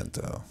Diligent,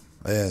 though.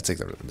 Yeah, take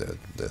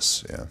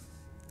this, yeah.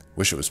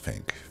 Wish it was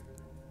pink.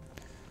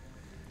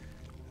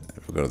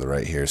 We'll go to the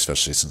right here,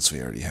 especially since we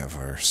already have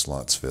our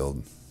slots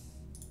filled.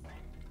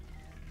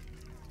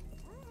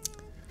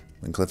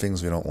 Wing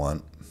Clippings we don't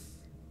want.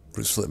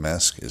 Bruce Flip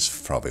Mask is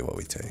probably what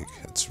we take.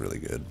 It's really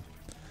good.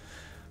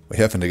 We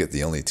happen to get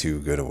the only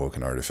 2 good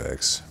Awoken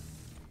artifacts.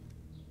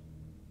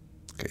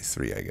 Okay,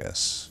 3 I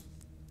guess.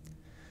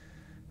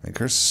 I mean,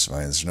 Curse is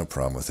fine, there's no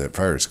problem with it.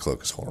 Prior's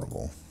Cloak is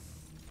horrible.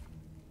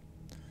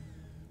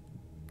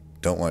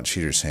 Don't want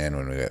Cheater's Hand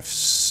when we got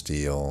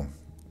Steel.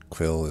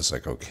 Quill is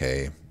like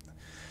okay.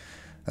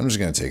 I'm just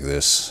going to take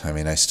this. I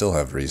mean, I still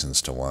have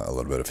reasons to want a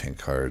little bit of pink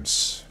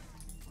cards.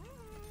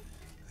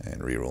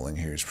 And re-rolling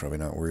here is probably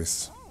not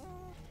worth.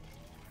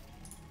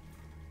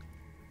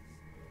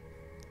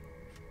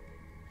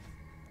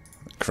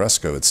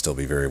 Kresko would still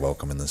be very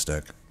welcome in this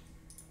deck.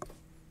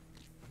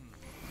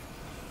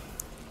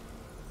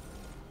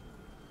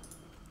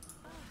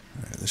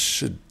 Alright, this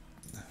should...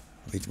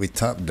 We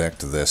top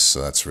decked this,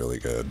 so that's really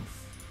good.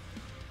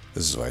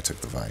 This is why I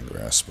took the Vine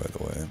Grass, by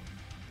the way.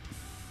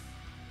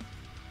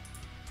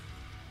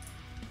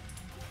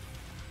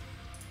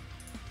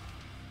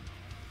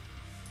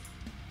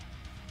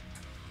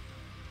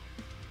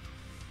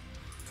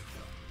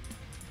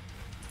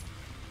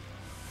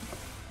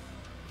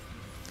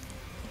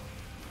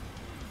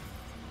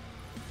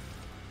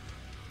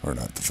 Or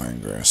not the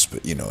Vine Grasp,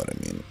 but you know what I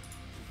mean.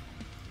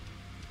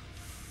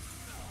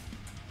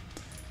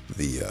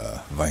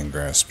 The Vine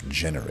Grasp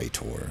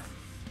generator.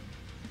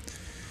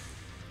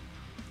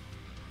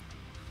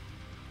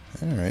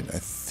 Alright, I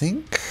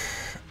think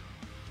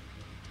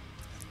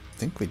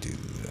we do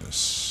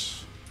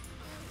this.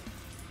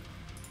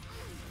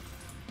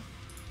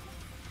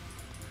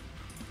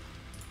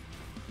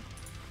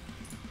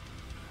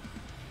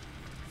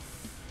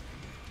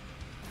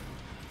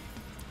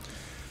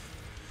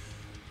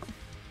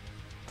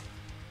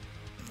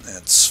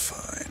 That's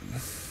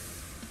fine.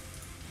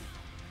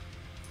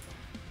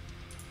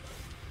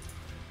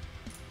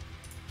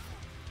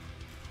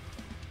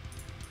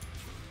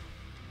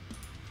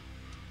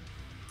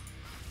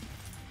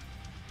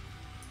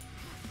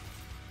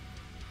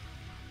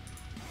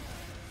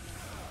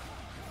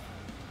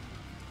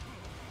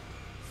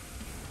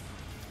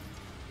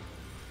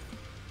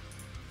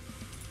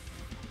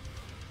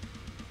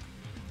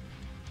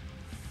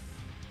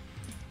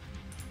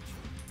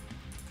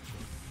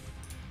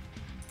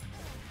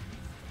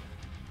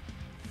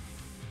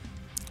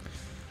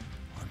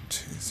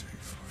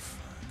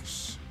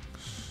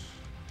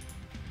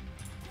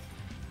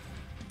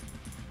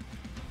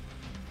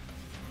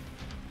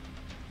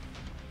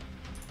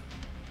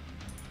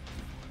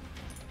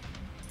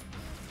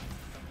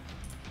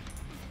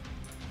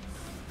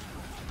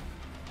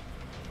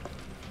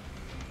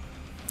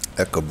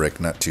 Echo Break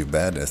not too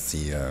bad at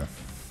the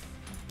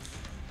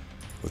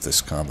with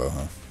this combo,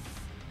 huh?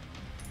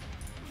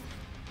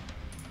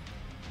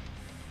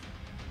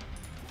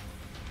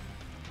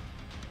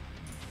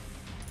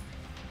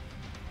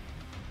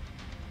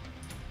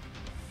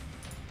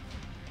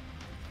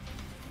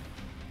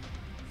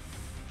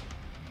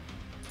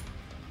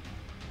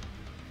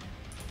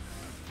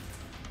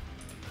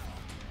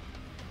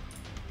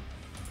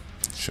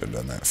 Should have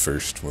done that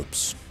first.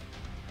 Whoops.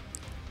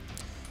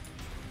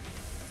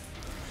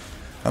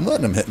 I'm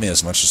letting him hit me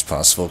as much as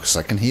possible because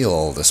I can heal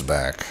all this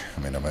back. I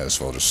mean, I might as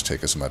well just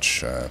take as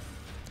much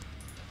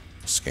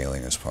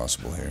scaling as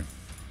possible here.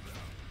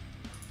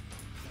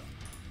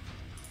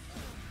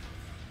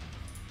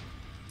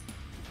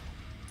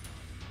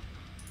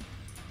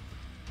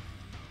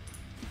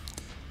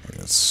 Okay,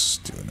 let's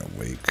do an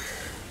awake.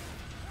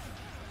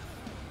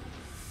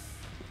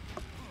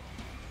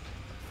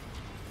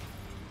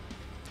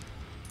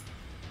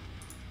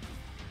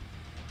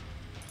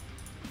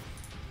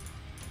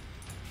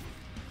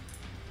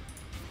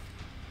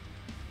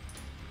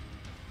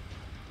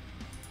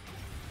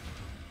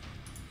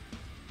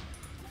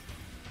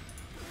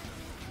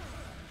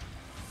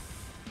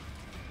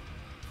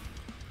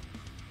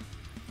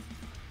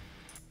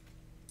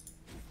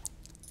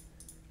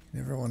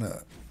 Never want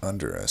to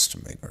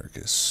underestimate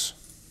Arcus.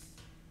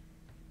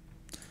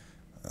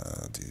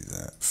 I'll do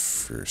that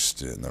first,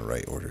 do it in the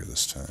right order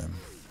this time.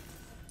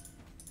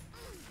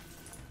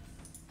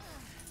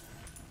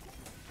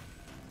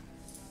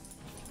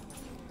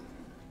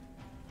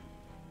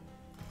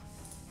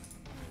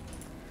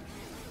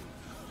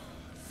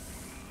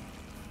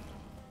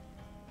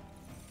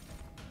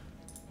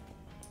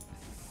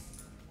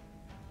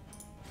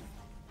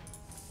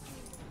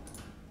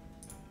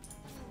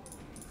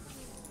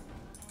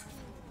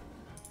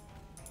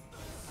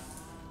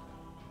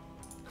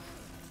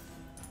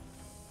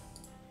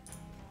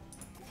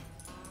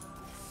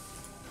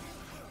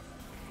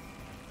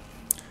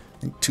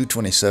 I think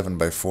 227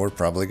 by 4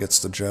 probably gets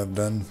the job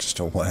done. Just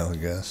a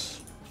wild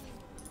guess.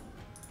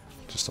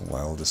 Just the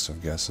wildest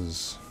of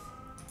guesses.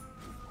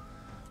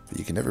 But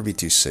you can never be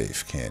too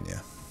safe, can you?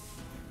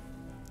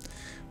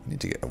 We need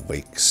to get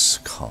Awake's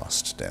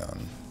cost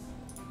down.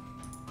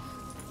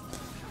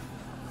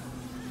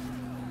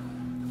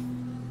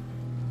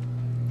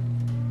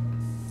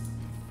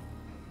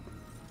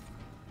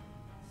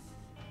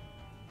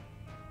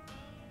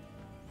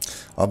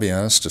 I'll be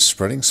honest, if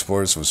Spreading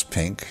Spores was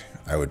pink,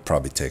 I would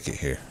probably take it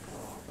here.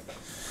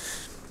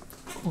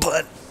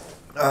 But,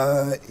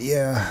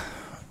 yeah.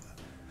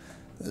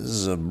 This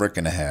is a brick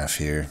and a half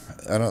here.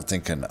 I don't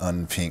think an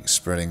unpink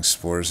Spreading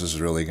Spores is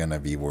really going to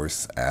be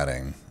worth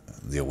adding.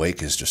 The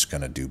Awake is just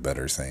going to do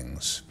better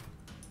things.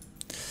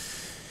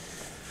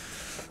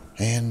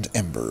 And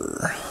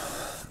Ember.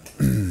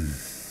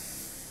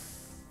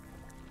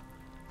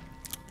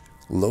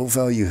 Low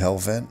value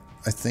Hellvent,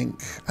 I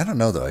think. I don't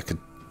know though, I could...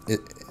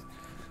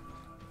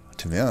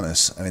 To be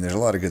honest, I mean, there's a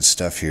lot of good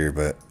stuff here,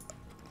 but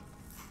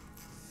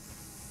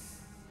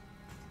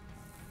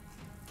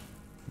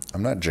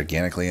I'm not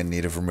gigantically in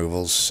need of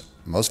removals.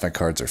 Most of my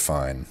cards are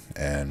fine,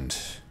 and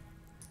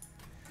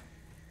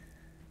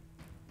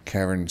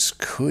Caverns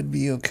could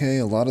be okay.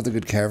 A lot of the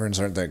good Caverns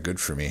aren't that good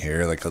for me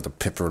here. Like the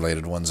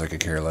Pip-related ones I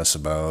could care less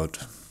about.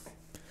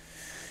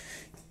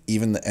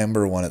 Even the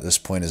Ember one at this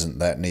point isn't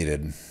that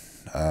needed.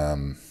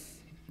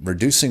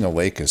 Reducing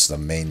Awake is the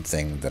main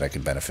thing that I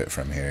could benefit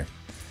from here.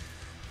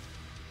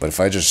 But if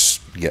I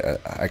just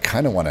get, I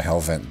kind of want to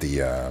Hellvent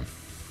the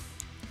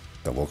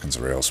Vulcan's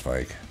Rail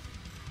Spike.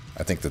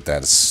 I think that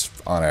that's,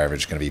 on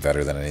average, going to be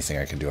better than anything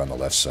I can do on the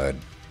left side.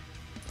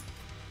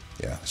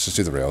 Yeah, let's just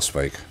do the Rail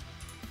Spike.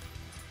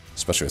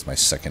 Especially with my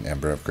second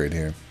Ember upgrade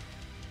here.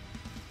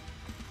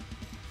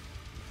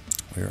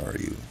 Where are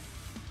you?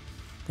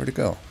 Where'd it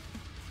go?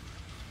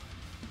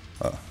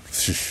 Oh.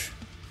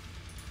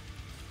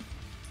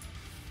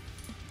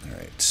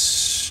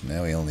 Alright,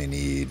 now we only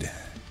need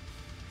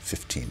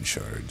 15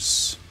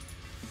 shards.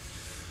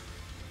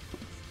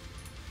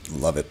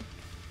 Love it.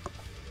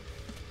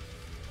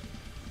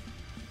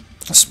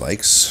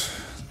 Spikes.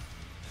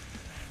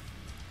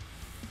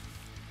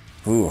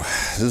 Ooh,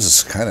 this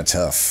is kind of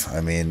tough.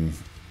 I mean,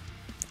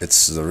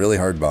 it's a really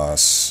hard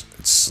boss.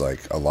 It's like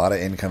a lot of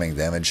incoming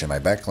damage, and my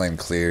backline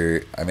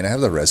clear. I mean, I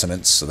have the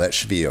resonance, so that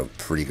should be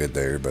pretty good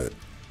there, but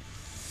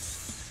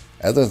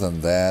other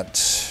than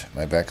that,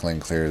 my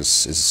backline clear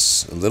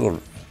is a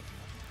little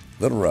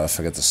rough.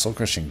 I got the soul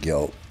crushing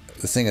guilt.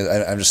 The thing is,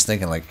 I'm just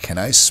thinking, like, can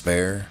I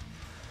spare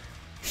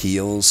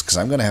heals? Because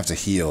I'm gonna have to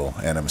heal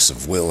Animus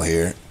of Will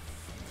here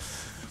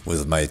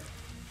with my.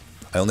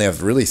 I only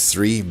have really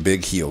 3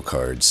 big heal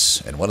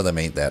cards, and one of them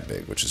ain't that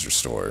big, which is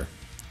Restore.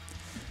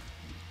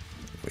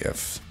 We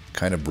have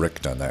kind of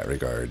bricked on that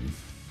regard,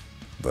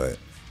 but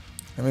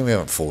I mean, we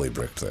haven't fully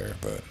bricked there,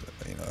 but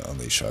you know,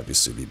 Unleash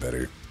obviously be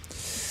better.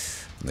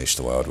 Unleash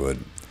the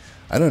Wildwood.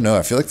 I don't know,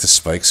 I feel like the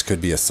spikes could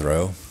be a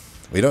throw.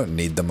 We don't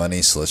need the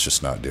money, so let's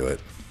just not do it.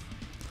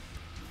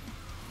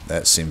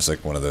 That seems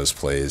like one of those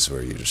plays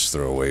where you just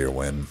throw away your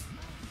win.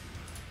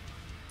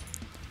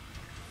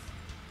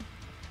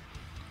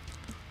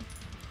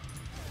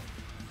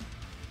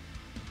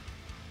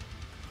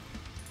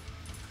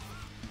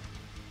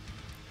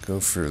 Go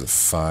for the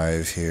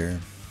 5 here.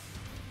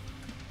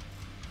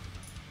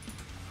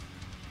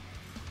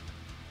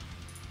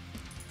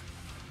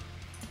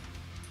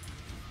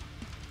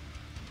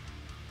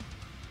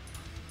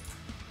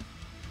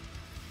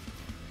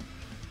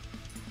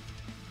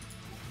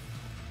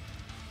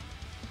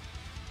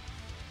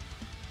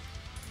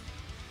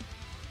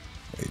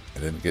 Wait, I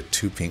didn't get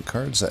 2 pink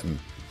cards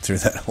through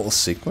that whole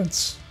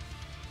sequence?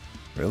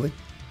 Really?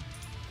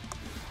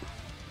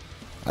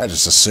 I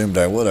just assumed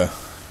I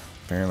would've.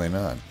 Apparently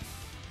not.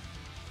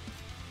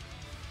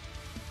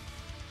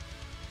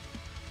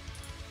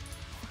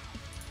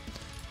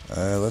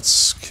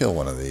 Let's kill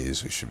one of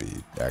these. We should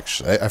be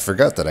actually. I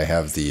forgot that I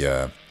have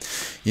the.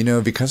 You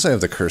know, because I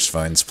have the Cursed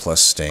Vines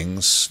plus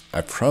Stings,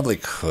 I probably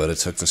could have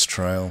took this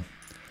trial.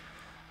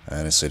 I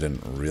honestly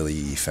didn't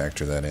really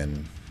factor that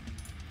in.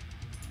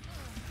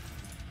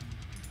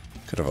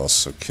 Could have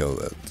also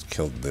killed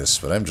this,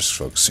 but I'm just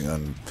focusing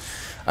on.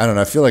 I don't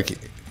know. I feel like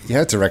you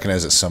have to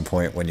recognize at some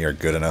point when you're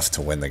good enough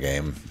to win the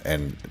game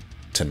and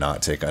to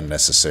not take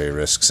unnecessary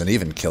risks, and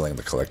even killing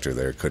the Collector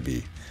there could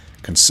be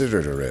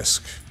considered a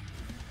risk.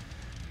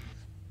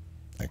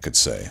 I could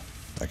say.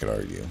 I could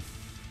argue.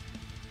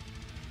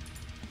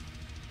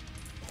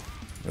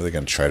 Really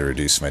going to try to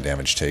reduce my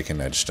damage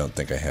taken. I just don't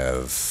think I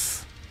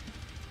have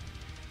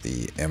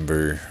the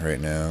Ember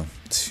right now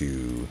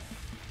to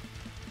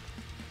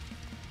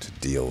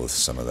deal with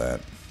some of that.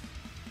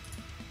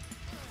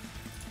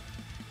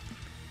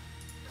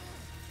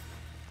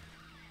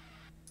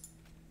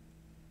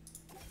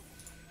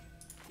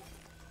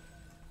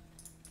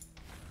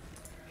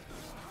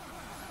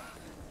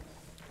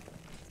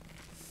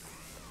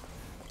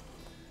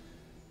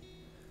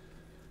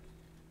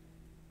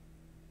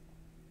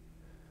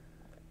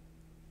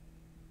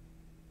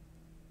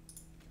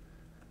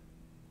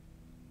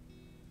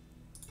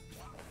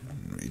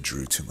 We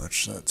drew too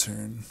much that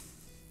turn.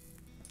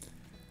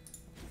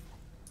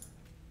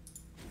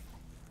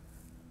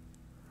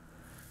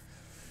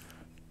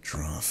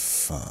 Draw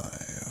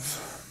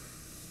 5.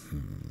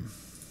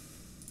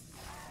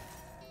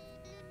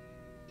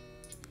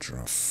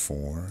 Draw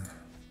 4.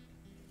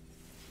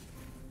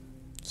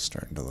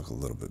 Starting to look a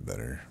little bit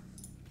better.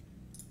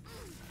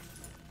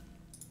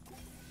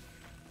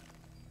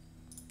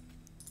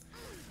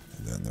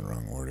 And then the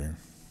wrong order.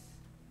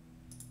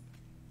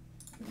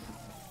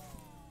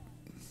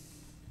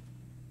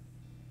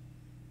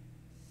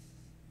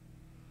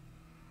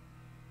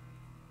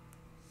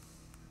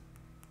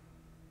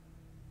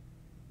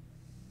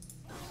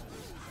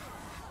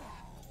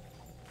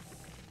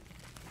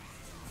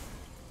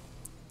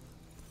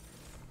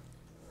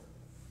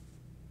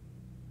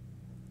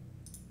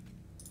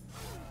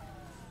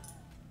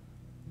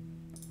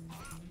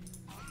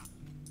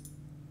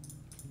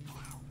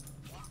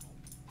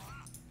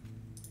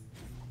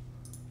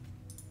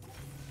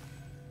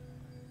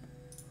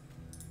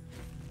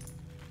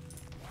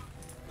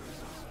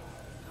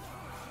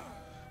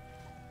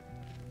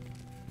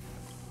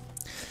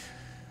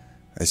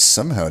 I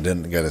somehow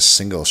didn't get a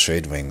single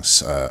Shade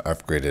Wings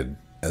upgraded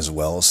as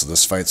well, so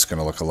this fight's going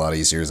to look a lot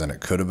easier than it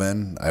could have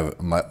been.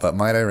 But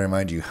might I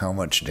remind you how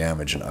much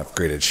damage an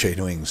upgraded Shade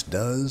Wings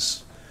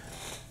does?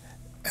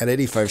 At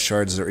 85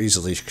 shards, there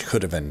easily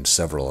could have been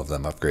several of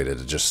them upgraded.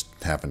 It just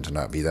happened to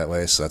not be that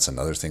way, so that's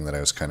another thing that I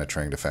was kind of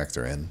trying to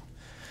factor in.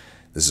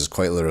 This is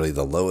quite literally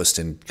the lowest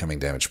incoming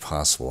damage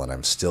possible, and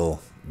I'm still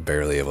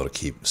barely able to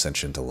keep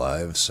Sentient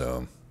alive,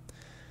 so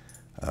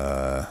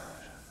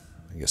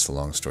I guess the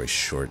long story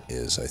short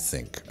is I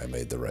think I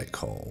made the right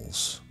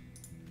calls.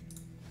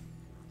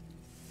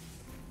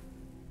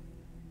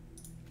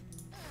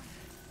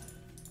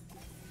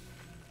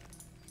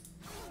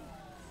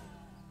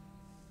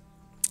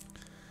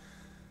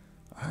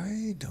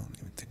 I don't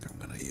even think I'm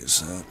gonna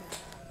use that.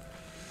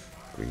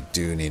 We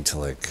do need to,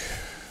 like,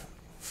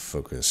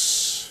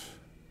 focus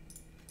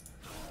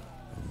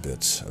a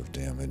bit of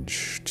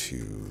damage to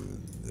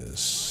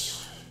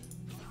this.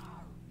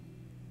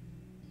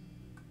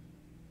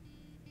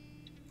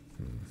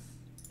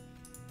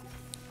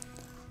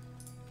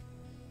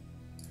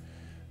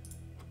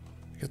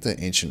 Got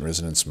the Ancient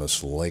Resonance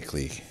most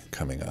likely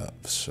coming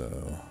up,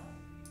 so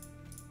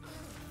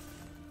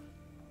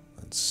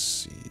let's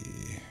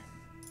see.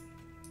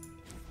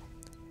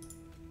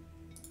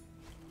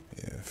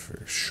 Yeah,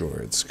 for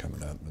sure it's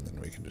coming up, and then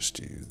we can just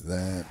do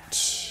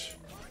that.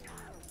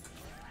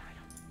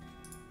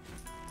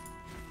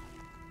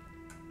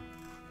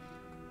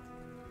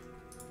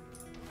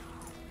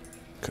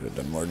 Could have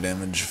done more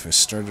damage if I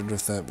started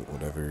with that, but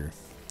whatever.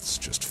 It's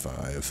just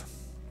 5.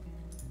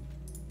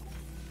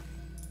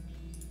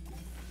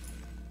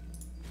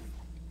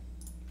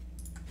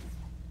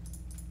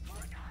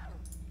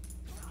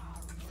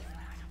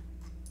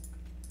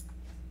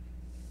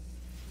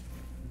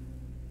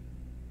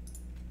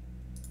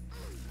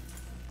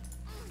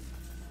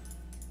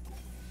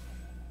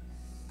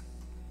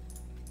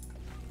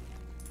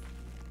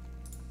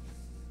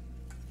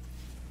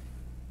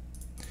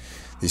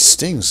 These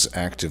stings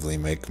actively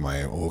make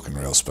my Woken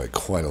Rail Spike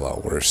quite a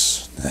lot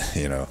worse,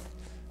 you know,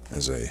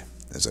 as I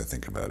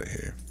think about it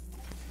here.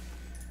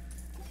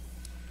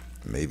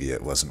 Maybe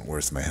it wasn't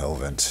worth my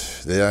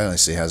Hellvent. It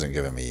honestly hasn't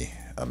given me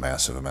a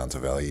massive amount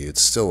of value.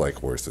 It's still,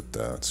 like, worth it,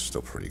 though. It's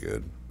still pretty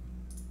good.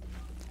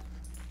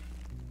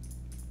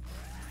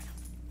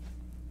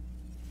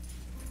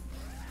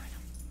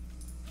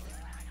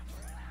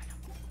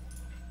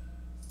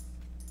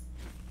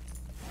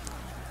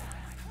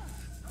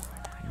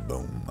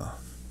 Boom.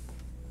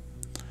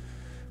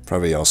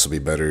 Probably also be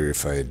better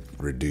if I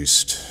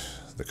reduced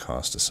the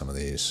cost of some of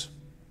these.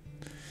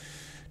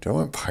 Do I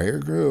want Pyre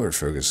Grow or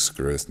Focus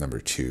Growth number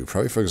 2?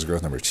 Probably Focus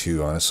Growth number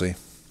 2, honestly.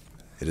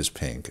 It is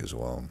pink as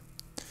well.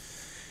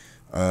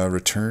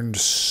 Returned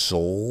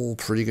Soul,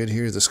 pretty good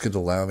here. This could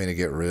allow me to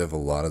get rid of a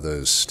lot of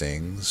those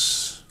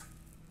stings.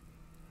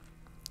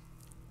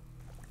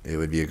 It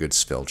would be a good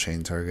spell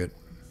chain target.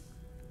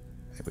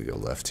 I think we go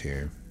left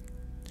here.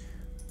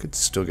 Could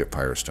still get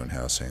Pyrostone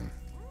Housing.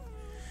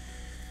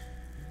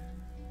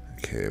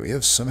 Okay, we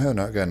have somehow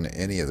not gotten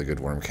any of the good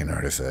Wormkin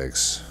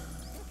artifacts.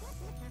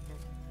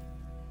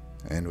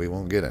 And we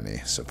won't get any.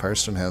 So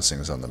Pyrostone Housing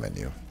is on the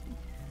menu.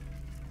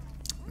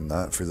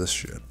 Not for this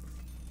shit.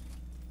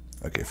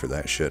 Okay, for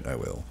that shit I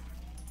will.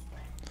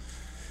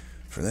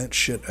 For that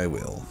shit I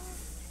will.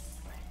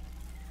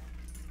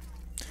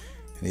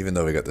 And even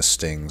though we got the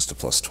stings to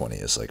plus 20,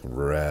 it's like, you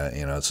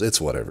know,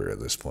 it's whatever at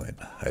this point.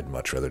 I'd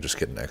much rather just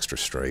get an extra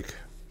strike.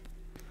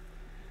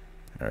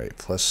 Alright,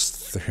 plus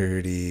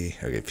 30.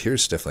 Okay,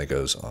 Pierce definitely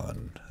goes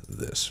on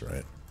this,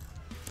 right?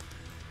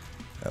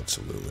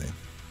 Absolutely.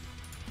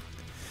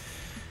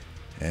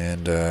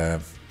 And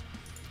I'm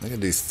going to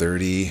do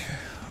 30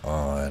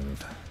 on...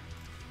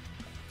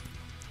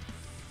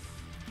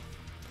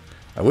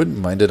 I wouldn't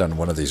mind it on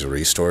one of these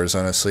restores,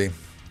 honestly.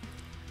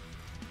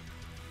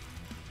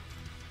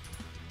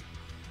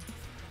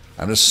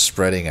 I'm just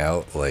spreading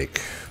out,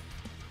 like,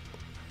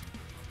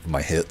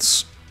 my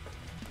hits.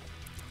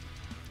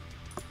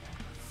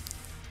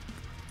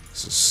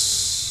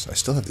 I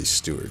still have these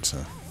stewards,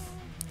 huh?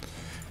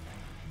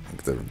 I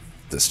think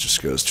this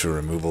just goes to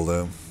removal,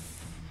 though.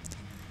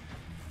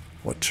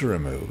 What to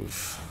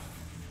remove?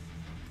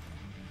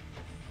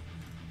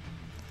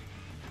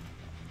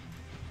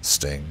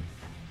 Sting.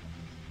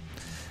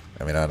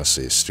 I mean,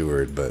 honestly,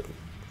 steward, but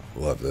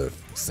we'll have the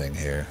thing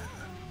here.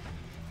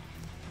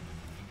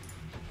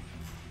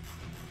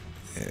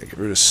 Yeah, get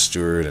rid of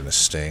steward and a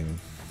sting.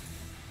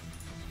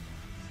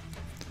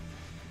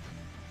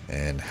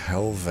 And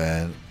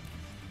Hellvent.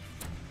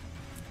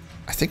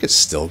 I think it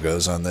still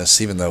goes on this,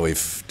 even though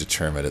we've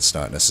determined it's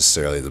not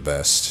necessarily the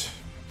best.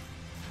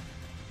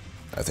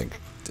 I think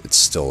it's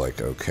still, like,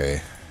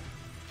 okay.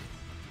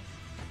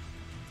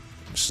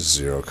 Just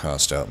 0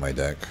 cost out my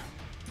deck.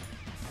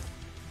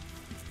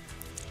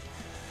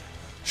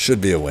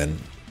 Should be a win.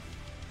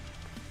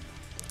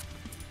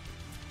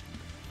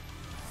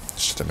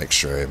 Just to make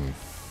sure I'm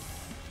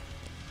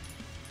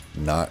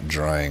not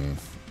drawing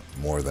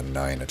more than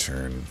 9 a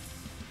turn.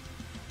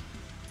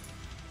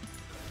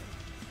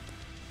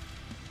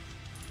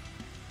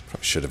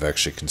 Probably should have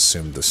actually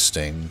consumed the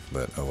sting,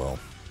 but oh well.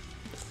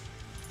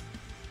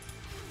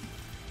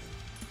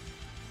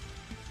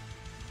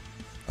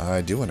 I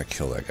do want to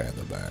kill that guy in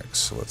the back,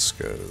 so let's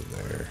go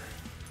there.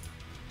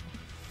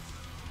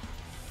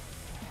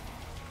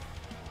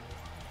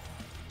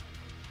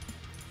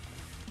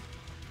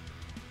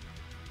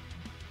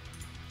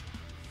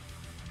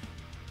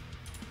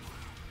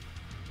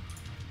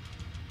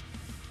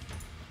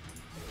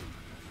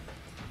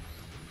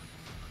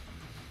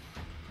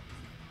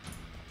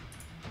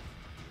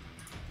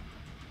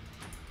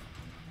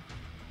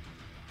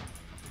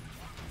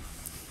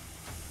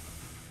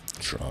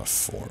 Draw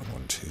 4,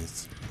 1, 2,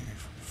 3,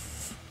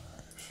 5.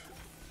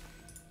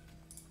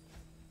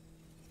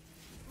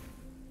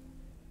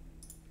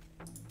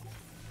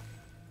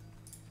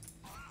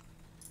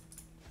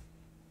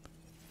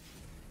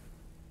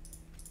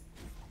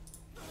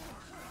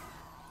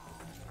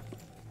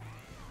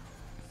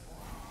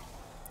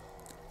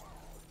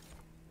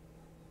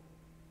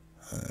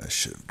 I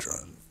should have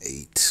drawn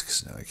 8,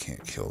 because now I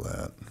can't kill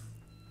that.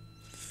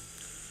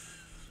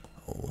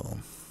 Oh well.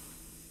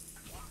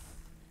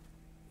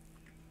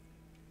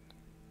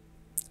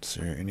 Is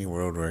there any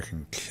world where I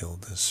can kill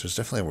this? There's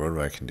definitely a world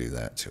where I can do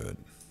that to it.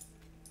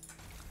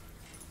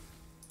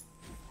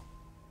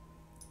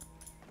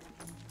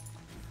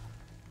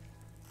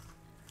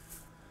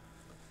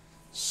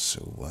 So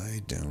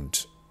why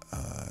don't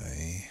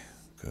I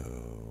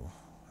go...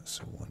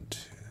 So 1, 2...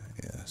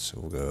 Yeah, so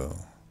we'll go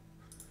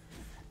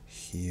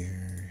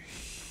here,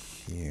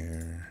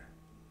 here,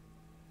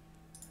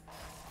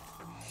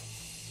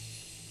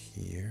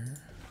 here.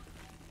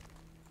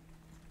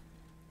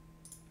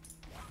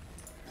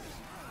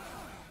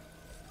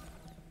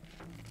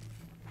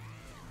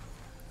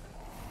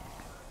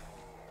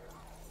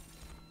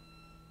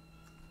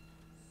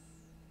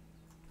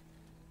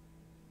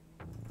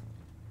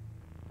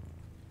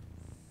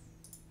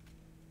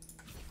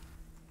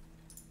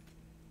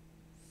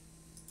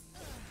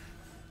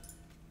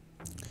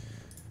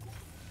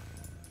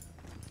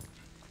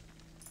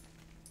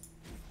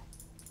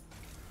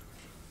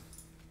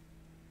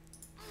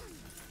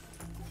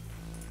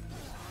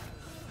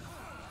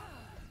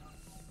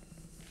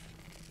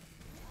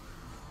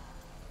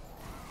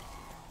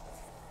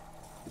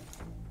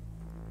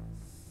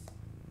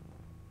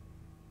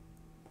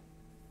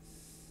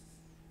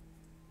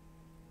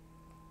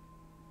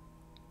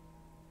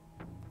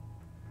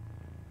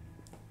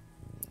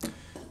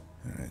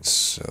 Alright,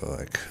 so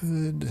I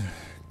could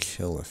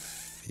kill a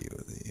few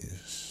of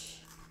these.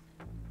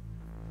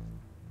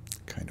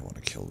 Kind of want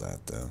to kill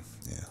that though.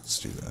 Yeah, let's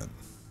do that.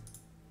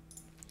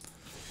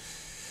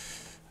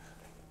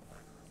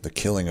 The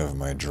killing of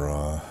my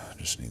draw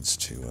just needs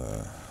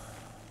to,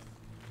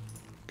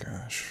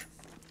 gosh.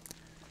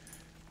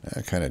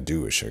 I kind of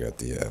do wish I got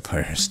the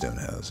Firestone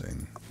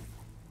housing.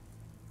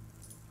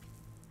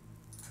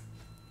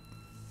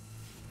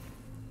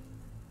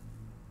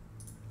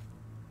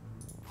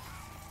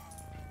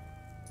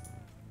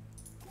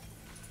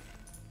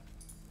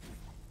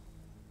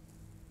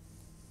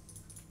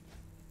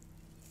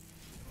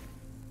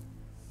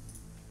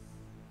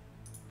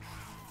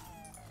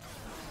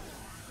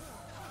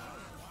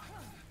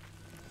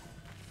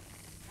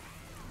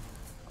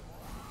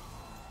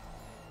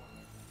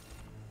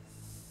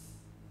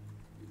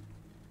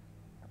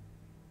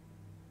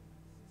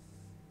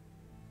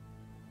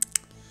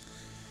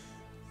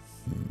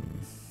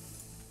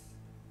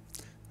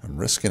 I'm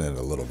risking it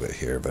a little bit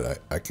here, but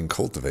I can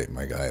cultivate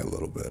my guy a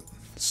little bit,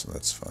 so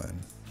that's fine.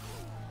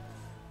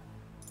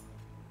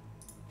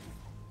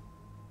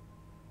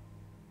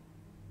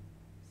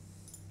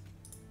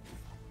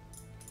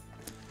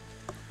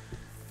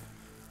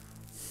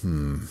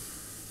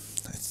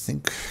 I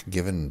think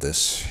given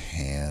this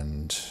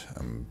hand,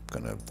 I'm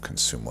going to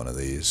consume one of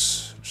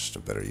these. Just a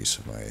better use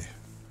of my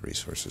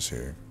resources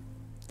here.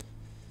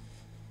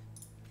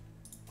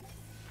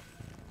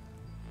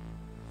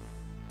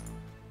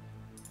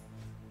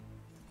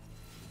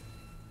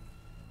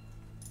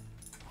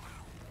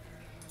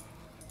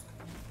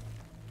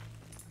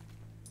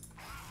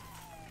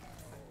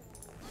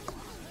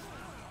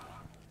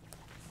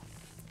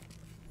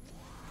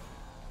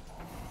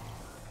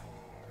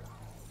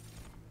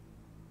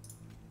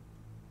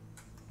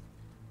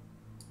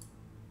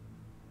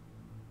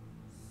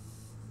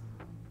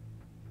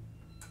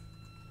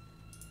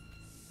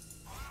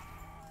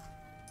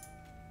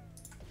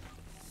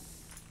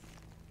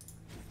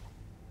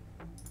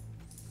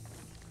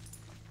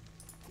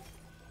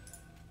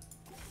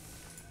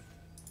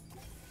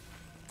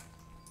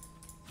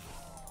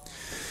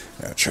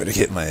 I'll try to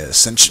get my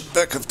ascension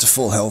back up to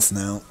full health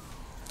now.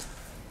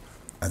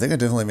 I think I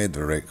definitely made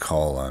the right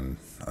call on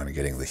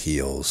getting the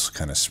heals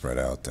kind of spread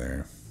out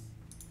there.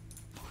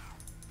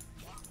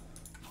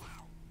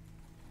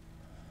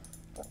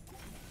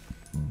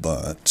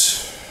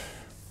 But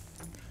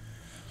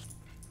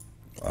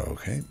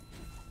okay.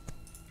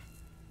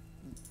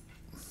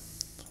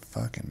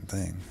 Fucking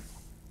thing.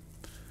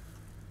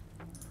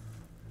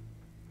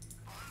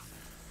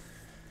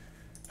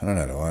 I don't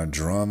know, do I want to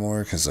draw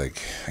more? Because,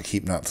 like, I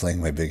keep not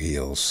playing my big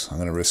heals. I'm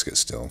going to risk it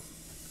still.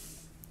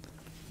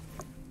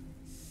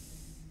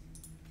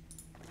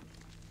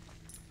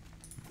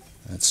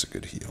 That's a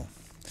good heal.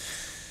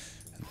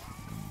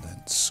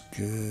 That's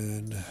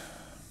good.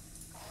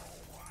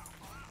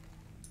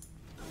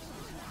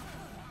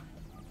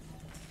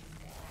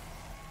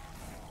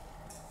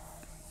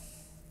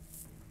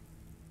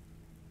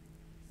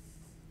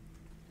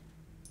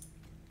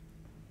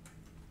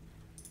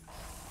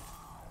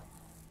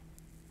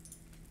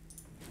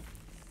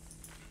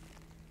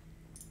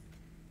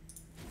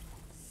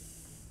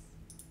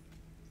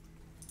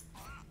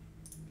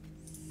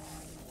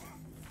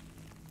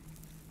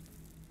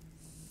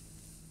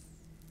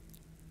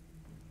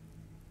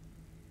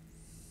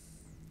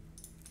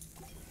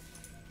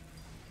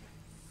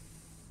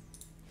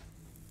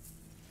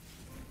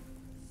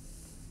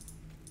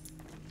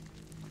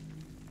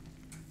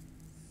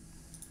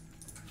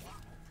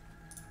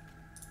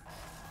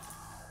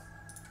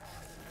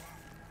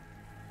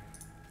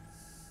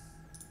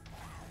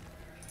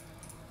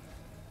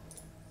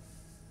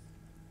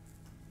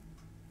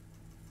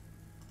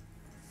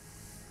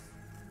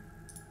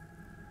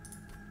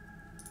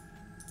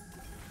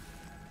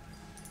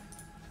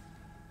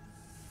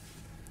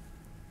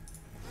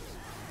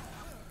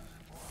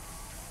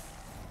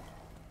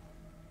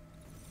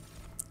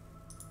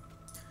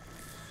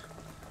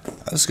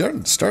 I was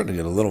starting to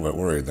get a little bit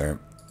worried there.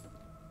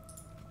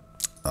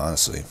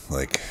 Honestly,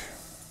 like...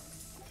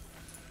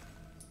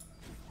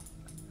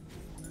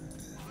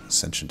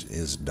 Ascension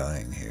is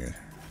dying here.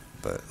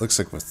 But it looks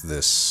like with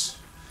this,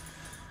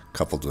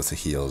 coupled with the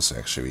heals,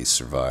 actually we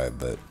survive,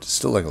 but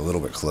still like a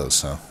little bit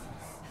close, huh?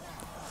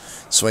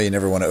 That's why you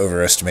never want to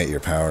overestimate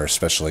your power,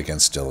 especially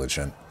against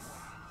Diligent.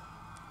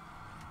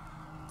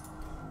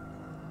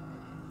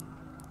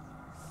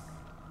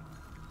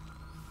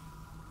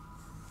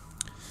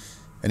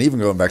 And even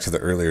going back to the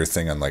earlier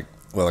thing on like,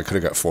 well, I could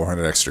have got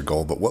 400 extra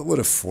gold, but what would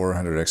a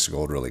 400 extra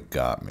gold really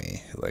got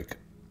me? Like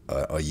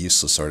a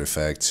useless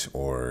artifact,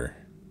 or...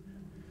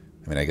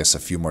 I mean, I guess a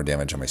few more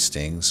damage on my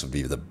stings would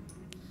be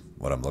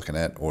what I'm looking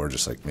at, or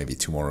just like maybe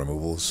 2 more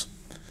removals.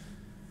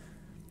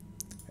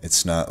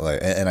 It's not like,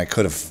 and I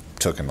could have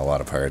taken a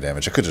lot of pyro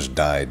damage. I could have just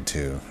died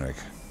too. Like,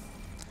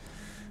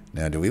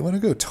 now, do we want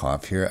to go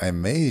top here? I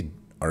may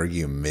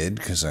argue mid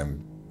because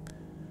I'm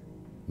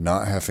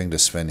not having to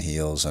spend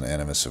heals on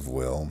Animus of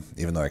Will,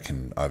 even though I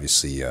can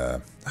obviously,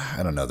 I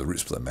don't know, the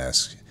Root Split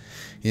Mask.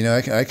 You know,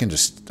 I can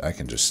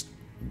just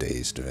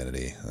daze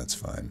Divinity. That's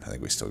fine. I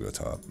think we still go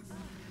top.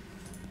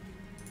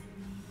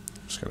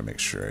 Just gotta make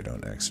sure I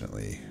don't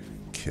accidentally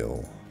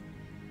kill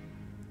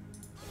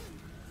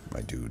my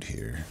dude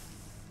here.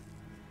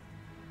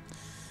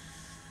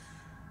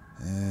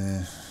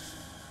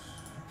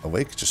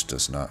 Awake just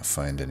does not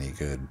find any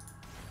good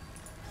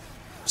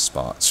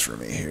spots for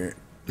me here.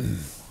 We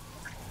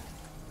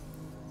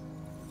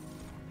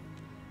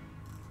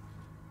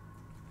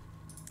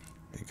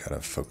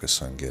gotta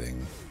focus on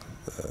getting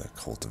the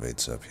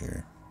cultivates up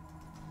here.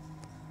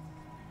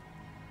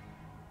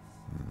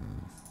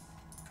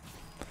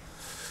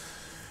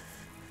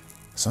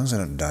 As long as I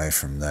don't die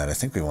from that, I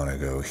think we want to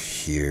go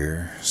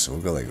here. So we'll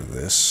go like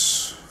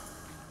this.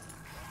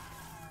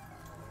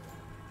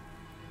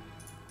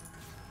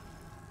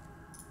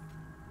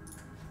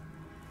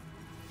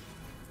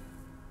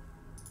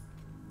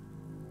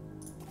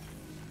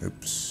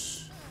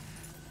 Oops.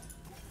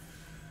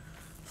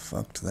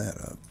 Fucked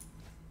that up.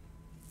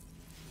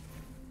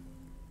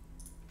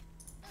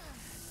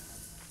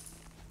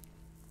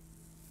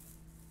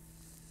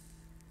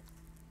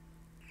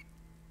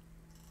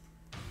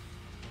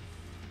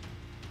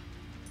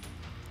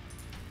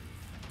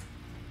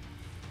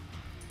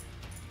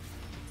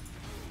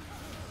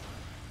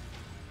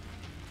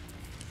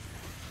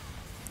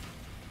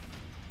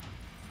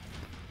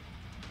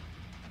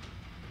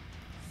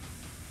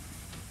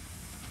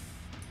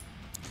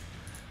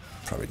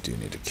 Probably do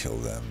need to kill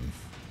them.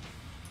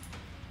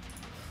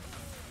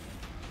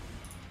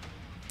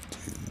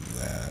 Do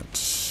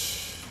that.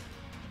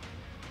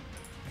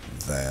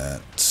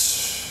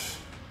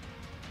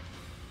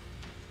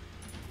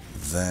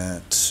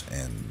 That,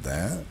 and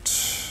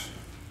that.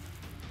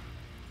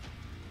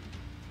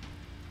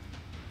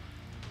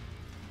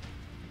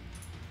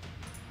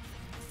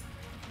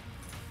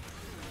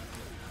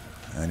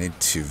 I need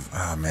to...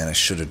 Oh man, I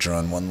should have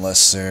drawn one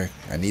less there.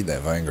 I need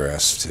that vine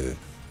grass to...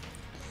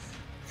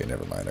 Okay,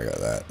 never mind, I got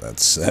that.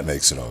 That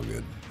makes it all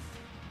good.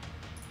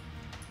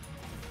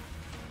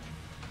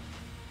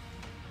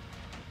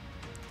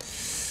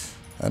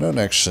 I don't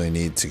actually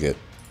need to get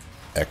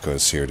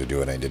echoes here to do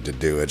what I needed to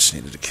do. I just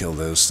needed to kill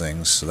those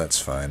things, so that's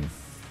fine.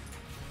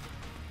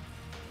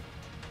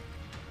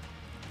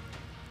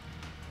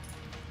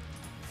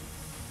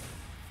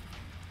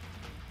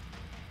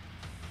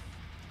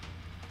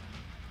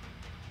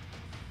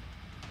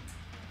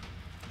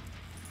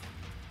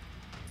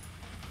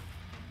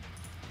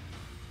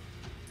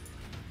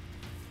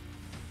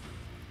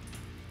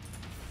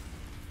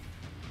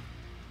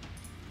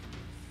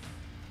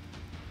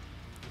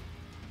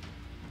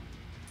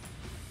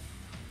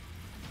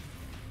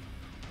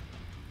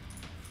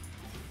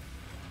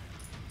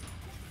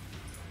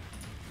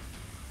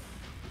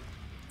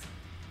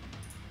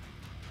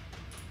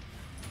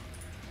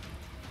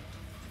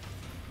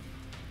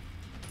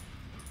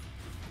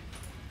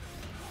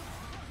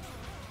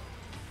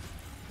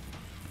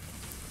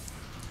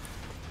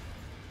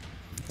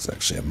 It's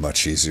actually a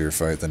much easier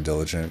fight than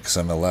Diligent, because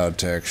I'm allowed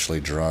to actually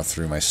draw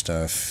through my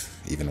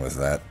stuff, even with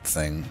that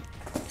thing.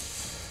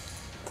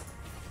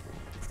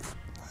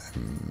 I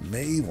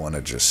may want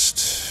to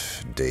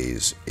just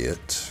daze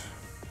it.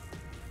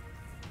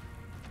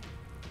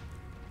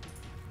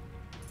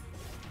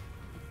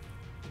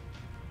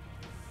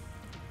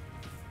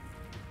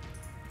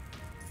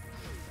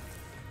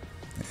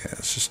 Yeah,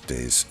 let's just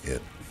daze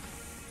it.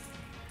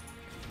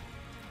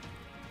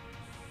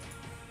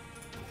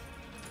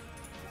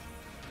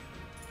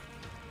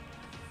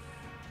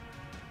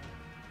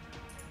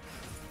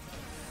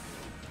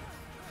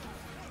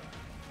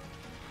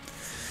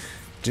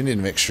 Do need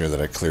to make sure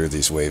that I clear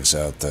these waves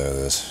out, though.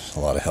 There's a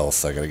lot of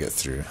health I gotta get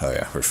through. Oh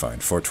yeah, we're fine.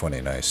 420,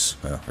 nice.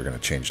 Well, we're gonna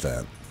change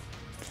that.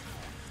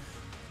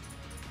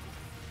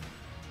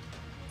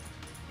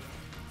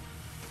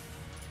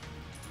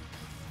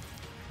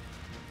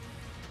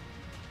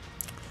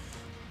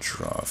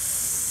 Draw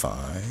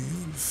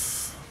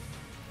 5.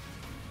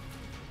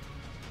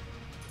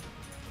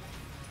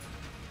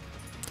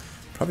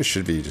 Probably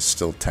should be just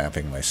still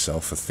tapping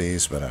myself with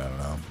these, but I don't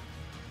know.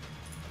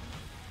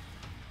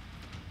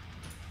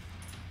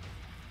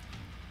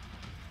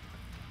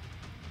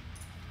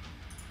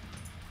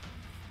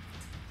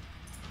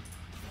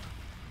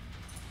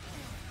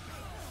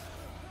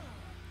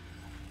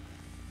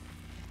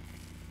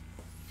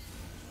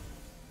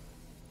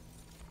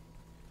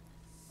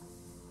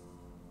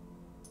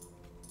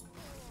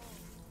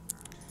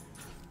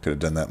 Could have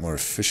done that more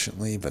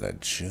efficiently, but I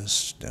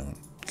just don't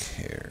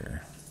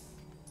care.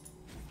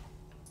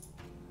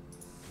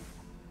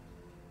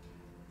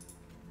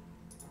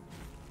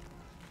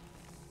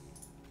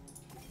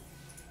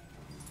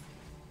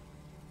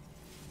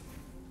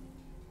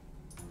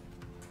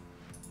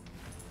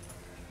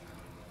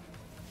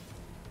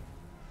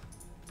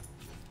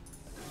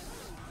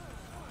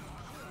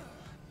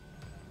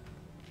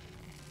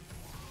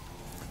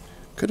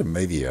 Could have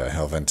maybe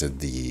hell-vented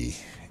the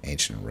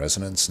Ancient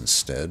Resonance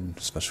instead,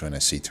 especially when I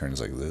see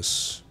turns like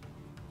this.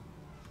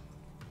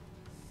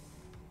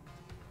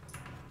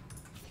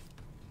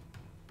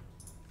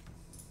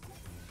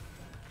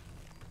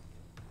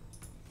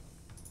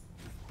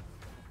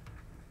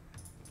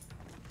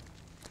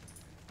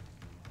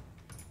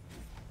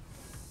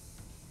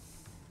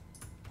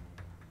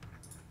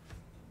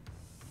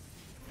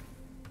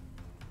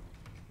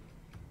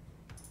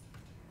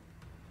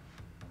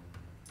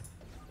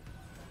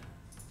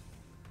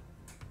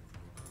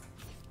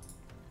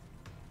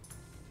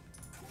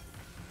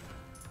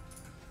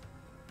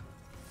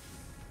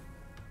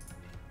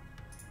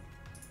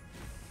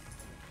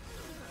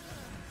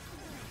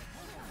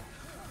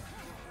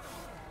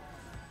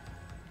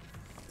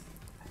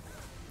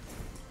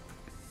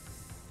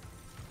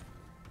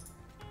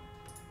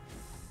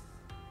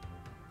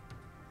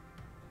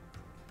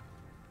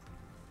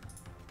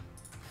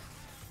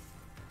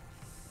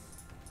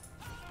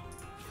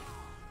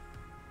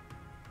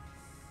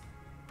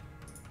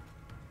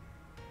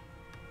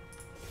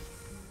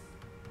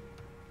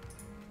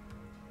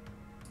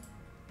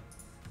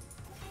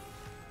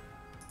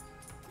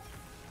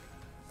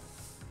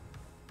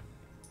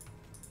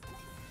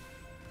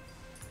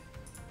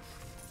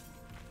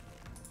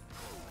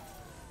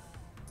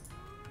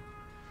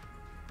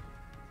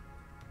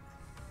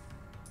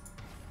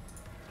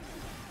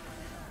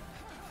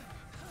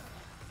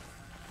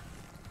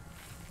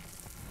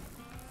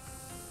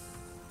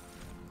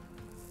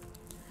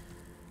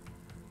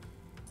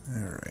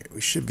 Alright,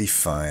 we should be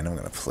fine. I'm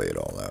going to play it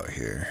all out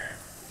here.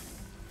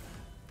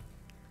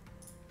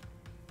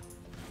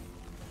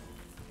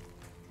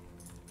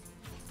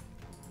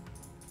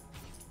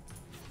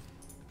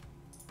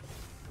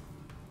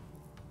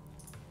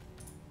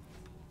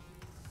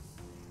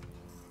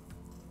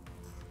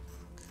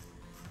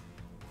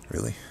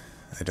 Really?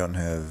 I don't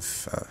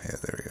have... Oh, yeah,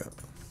 there we go.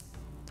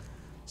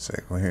 It's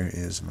like, where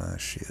is my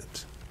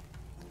shit?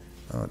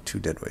 Oh, 2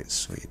 deadweights.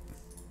 Sweet.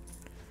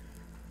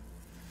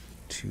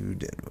 2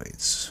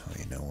 deadweights. Well,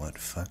 you know what?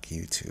 Fuck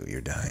you too.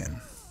 You're dying.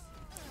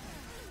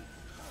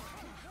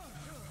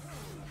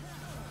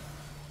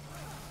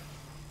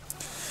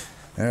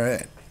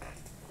 Alright.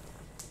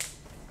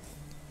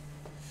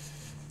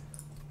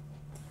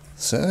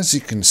 So as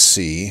you can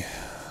see,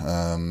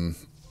 I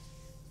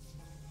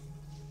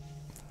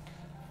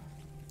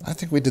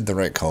think we did the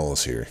right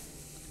calls here.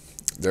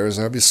 There is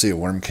obviously a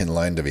Wormkin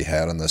line to be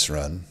had on this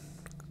run,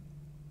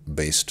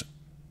 based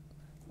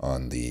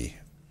on the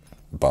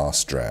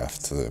boss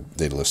draft, the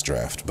Daedalus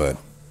draft, but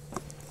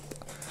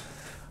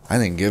I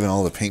think given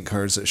all the pink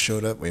cards that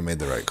showed up, we made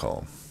the right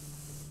call.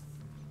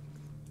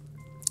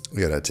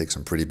 We gotta take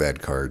some pretty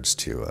bad cards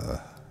to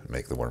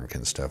make the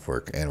Wormkin stuff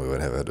work, and we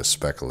would have had to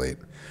speculate.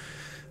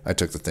 I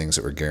took the things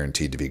that were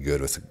guaranteed to be good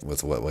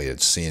with what we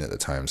had seen at the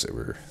times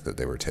that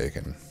they were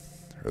taken,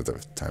 or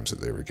the times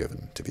that they were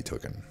given to be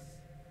taken.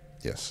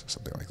 Yes,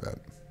 something like that.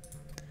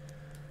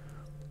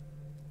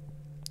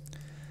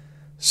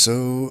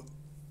 So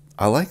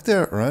I like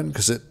that run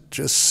because it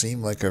just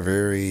seemed like a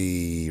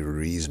very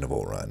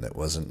reasonable run. It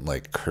wasn't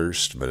like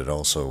cursed, but it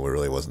also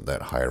really wasn't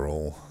that high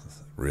roll,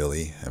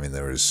 really. I mean,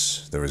 there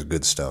was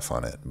good stuff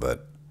on it,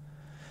 but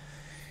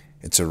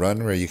it's a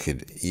run where you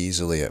could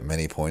easily at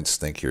many points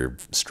think you're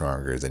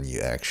stronger than you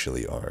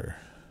actually are.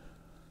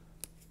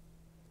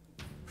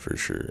 For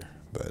sure,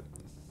 but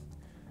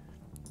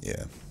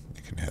yeah,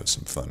 you can have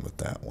some fun with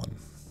that one.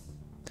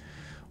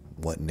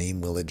 What name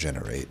will it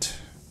generate?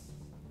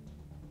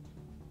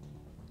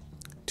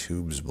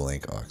 Tubes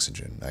blank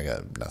oxygen. I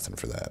got nothing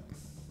for that.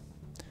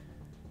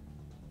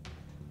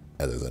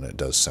 Other than it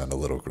does sound a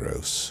little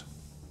gross.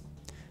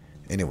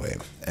 Anyway,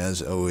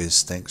 as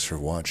always, thanks for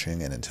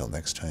watching, and until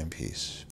next time, peace.